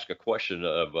gets to ask a question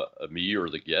of me or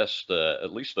the guest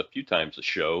at least a few times a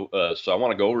show. So I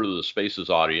want to go over to the Spaces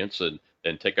audience and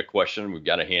take a question. We've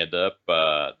got a hand up.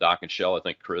 Doc and Shell, I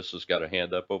think Chris has got a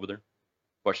hand up over there.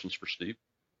 Questions for Steve?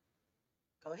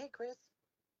 Go ahead, Chris.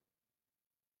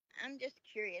 I'm just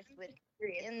curious,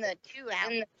 in the 2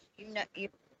 hours, you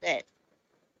that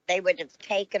they would have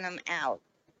taken them out,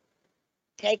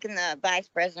 taken the vice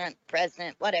president,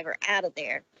 whatever, out of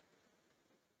there.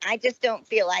 I just don't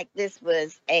feel like this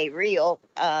was a real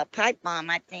pipe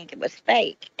bomb. I think it was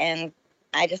fake, and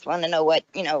I just want to know what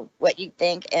you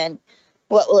think, and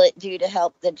what will it do to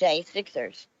help the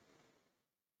J6ers?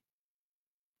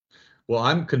 Well,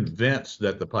 I'm convinced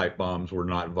that the pipe bombs were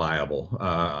not viable.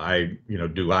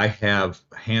 Do I have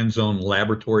hands-on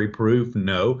laboratory proof?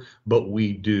 No, but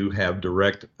we do have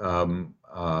direct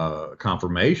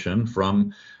confirmation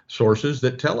from sources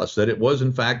that tell us that it was,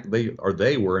 in fact,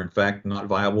 they were in fact not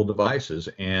viable devices,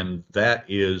 and that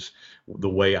is the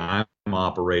way I'm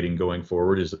operating going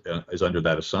forward is under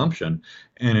that assumption.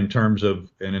 And in terms of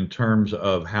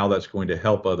how that's going to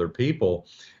help other people.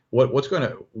 What is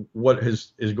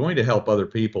going to help other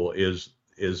people is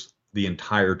the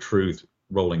entire truth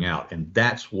rolling out, and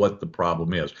that's what the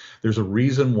problem is. There's a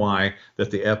reason why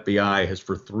that the FBI has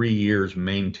for 3 years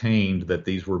maintained that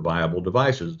these were viable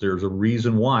devices. There's a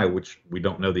reason why, which we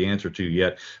don't know the answer to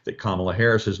yet, that Kamala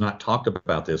Harris has not talked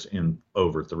about this in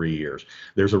over 3 years.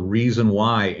 There's a reason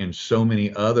why in so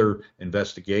many other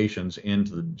investigations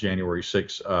into the January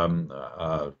 6th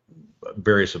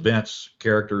various events,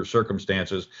 characters,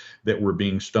 circumstances that we're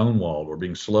being stonewalled, we're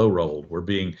being slow rolled, we're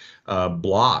being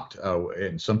blocked,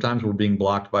 and sometimes we're being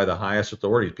blocked by the highest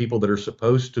authorities, people that are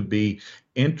supposed to be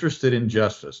interested in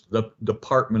justice. The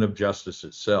Department of Justice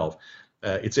itself,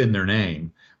 it's in their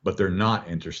name, but they're not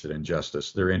interested in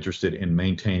justice. They're interested in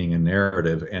maintaining a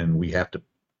narrative, and we have to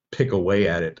pick away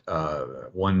at it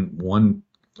one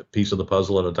piece of the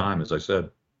puzzle at a time, as I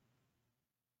said.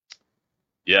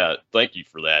 Yeah, thank you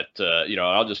for that.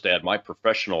 I'll just add my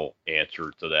professional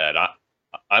answer to that.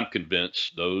 I'm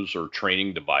convinced those are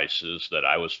training devices that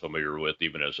I was familiar with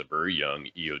even as a very young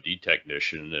EOD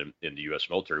technician in the U.S.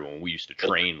 military when we used to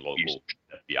train local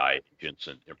FBI agents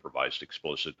in improvised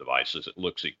explosive devices.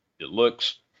 It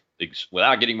looks,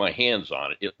 without getting my hands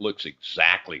on it, it looks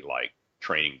exactly like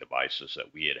training devices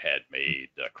that we had made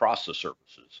across the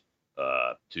services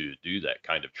to do that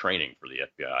kind of training for the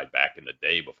FBI back in the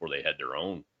day before they had their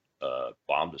own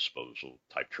bomb disposal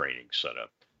type training setup.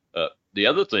 The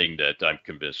other thing that I'm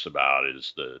convinced about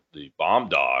is the bomb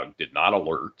dog did not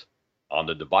alert on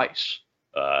the device.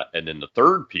 And then the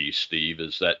third piece, Steve,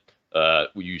 is that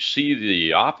you see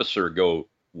the officer go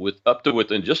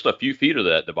within just a few feet of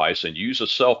that device and use a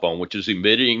cell phone, which is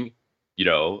emitting,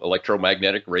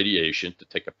 electromagnetic radiation, to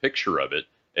take a picture of it.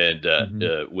 And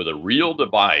with a real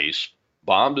device,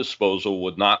 bomb disposal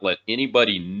would not let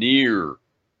anybody near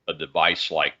a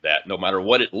device like that, no matter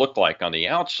what it looked like on the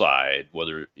outside,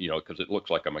 whether, because it looks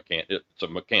like it's a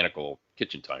mechanical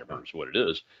kitchen timer is what it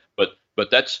is. But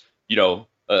that's,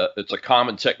 it's a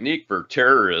common technique for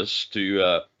terrorists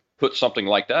to put something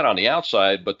like that on the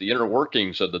outside, but the inner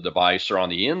workings of the device are on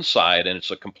the inside, and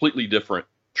it's a completely different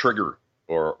trigger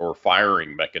or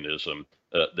firing mechanism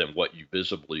than what you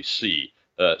visibly see.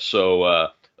 So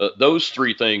those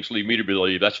three things lead me to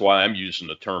believe that's why I'm using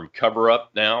the term cover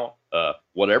up now.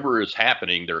 Whatever is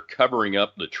happening, they're covering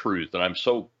up the truth. And I'm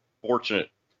so fortunate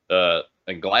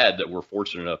and glad that we're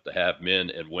fortunate enough to have men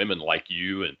and women like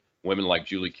you and women like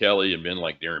Julie Kelly and men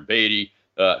like Darren Beatty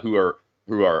who are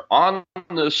on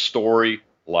this story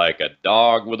like a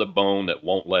dog with a bone that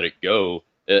won't let it go,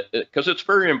 because it's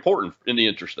very important in the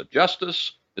interest of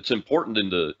justice. It's important in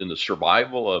the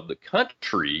survival of the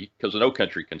country, because no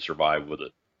country can survive with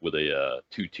a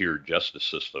two-tiered justice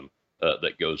system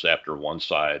that goes after one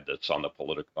side that's on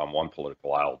one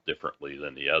political aisle differently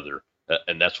than the other,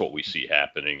 and that's what we see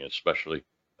happening, especially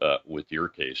with your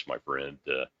case, my friend.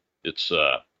 It's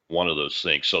one of those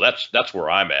things. So that's where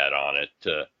I'm at on it.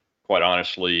 Quite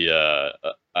honestly,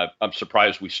 I'm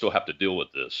surprised we still have to deal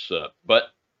with this,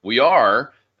 but we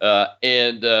are.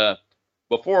 And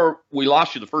before we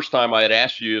lost you the first time, I had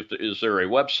asked you, is there a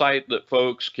website that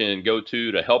folks can go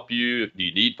to help you? Do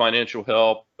you need financial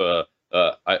help?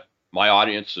 My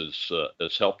audience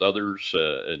has helped others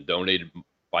and donated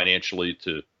financially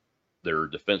to their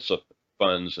defensive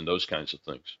funds and those kinds of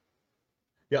things.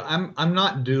 Yeah, I'm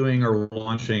not doing or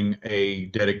launching a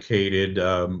dedicated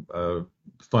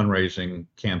fundraising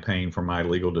campaign for my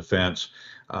legal defense.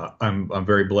 I'm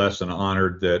very blessed and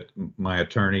honored that my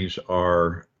attorneys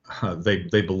are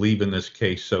they believe in this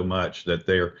case so much that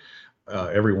they're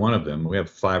every one of them. We have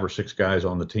 5 or 6 guys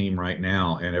on the team right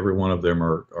now, and every one of them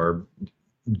are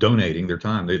donating their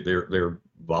time. They're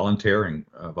volunteering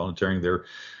their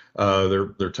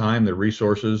time, their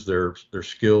resources, their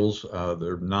skills,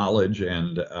 their knowledge,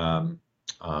 and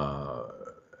out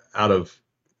of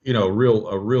a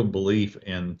real belief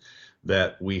in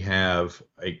that we have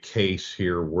a case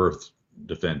here worth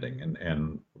defending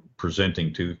and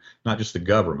presenting to not just the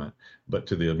government but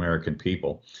to the American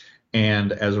people.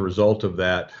 And as a result of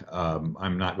that,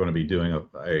 I'm not going to be doing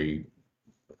a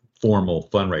formal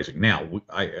fundraising. Now,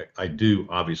 I do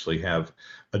obviously have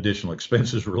additional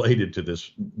expenses related to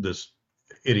this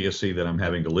idiocy that I'm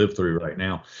having to live through right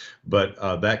now, but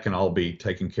that can all be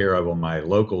taken care of on my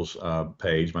locals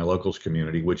page, my locals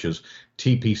community, which is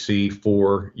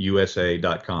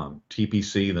tpc4usa.com.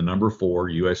 TPC, the number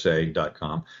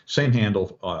 4usa.com. Same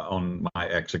handle on my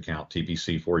X account,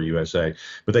 TPC4USA.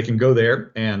 But they can go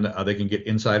there and they can get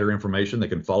insider information. They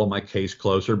can follow my case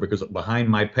closer, because behind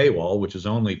my paywall, which is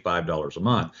only $5 a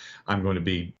month, I'm going to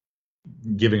be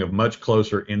giving a much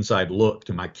closer inside look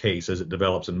to my case as it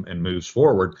develops and moves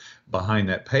forward behind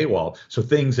that paywall. So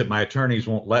things that my attorneys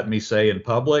won't let me say in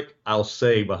public, I'll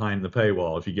say behind the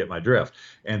paywall, if you get my drift.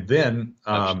 And then,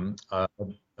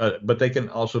 but they can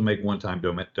also make one-time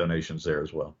donations there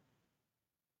as well.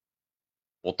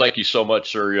 Well, thank you so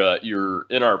much, sir. You're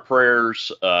in our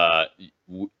prayers. The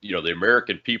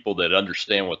American people that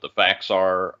understand what the facts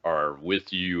are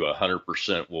with you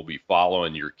 100%. Will be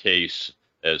following your case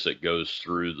as it goes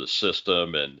through the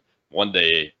system, and one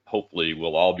day, hopefully,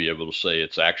 we'll all be able to say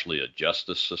it's actually a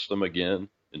justice system again,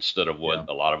 instead of what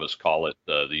a lot of us call it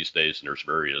these days. And there's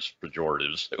various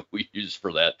pejoratives that we use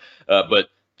for that. But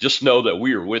just know that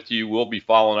we are with you. We'll be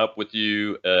following up with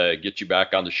you, get you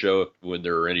back on the show when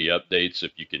there are any updates,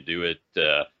 if you can do it.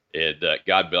 And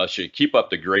God bless you. Keep up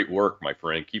the great work, my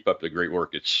friend. Keep up the great work.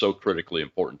 It's so critically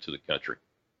important to the country.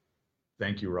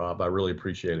 Thank you, Rob. I really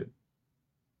appreciate it.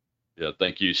 Yeah,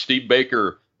 thank you. Steve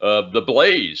Baker of The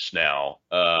Blaze now.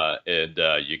 And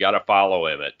you got to follow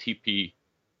him at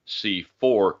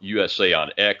TPC4 USA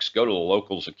on X. Go to the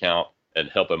locals account and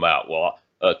help him out. Well,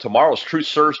 tomorrow's Truth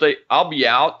Thursday. I'll be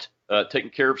out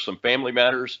taking care of some family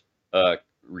matters.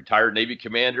 Retired Navy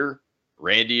Commander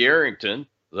Randy Arrington,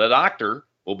 the doctor,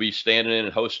 will be standing in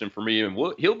and hosting for me. And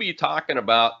he'll be talking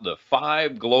about the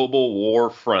 5 global war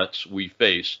fronts we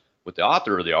face with the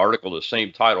author of the article, the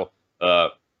same title,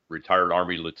 retired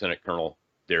Army Lieutenant Colonel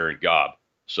Darren Gobb.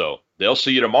 So they'll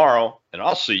see you tomorrow, and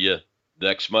I'll see you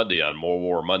next Monday on More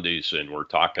War Mondays, and we're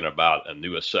talking about a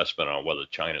new assessment on whether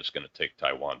China is going to take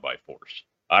Taiwan by force.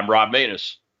 I'm Rob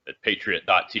Maness at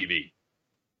Patriot.tv.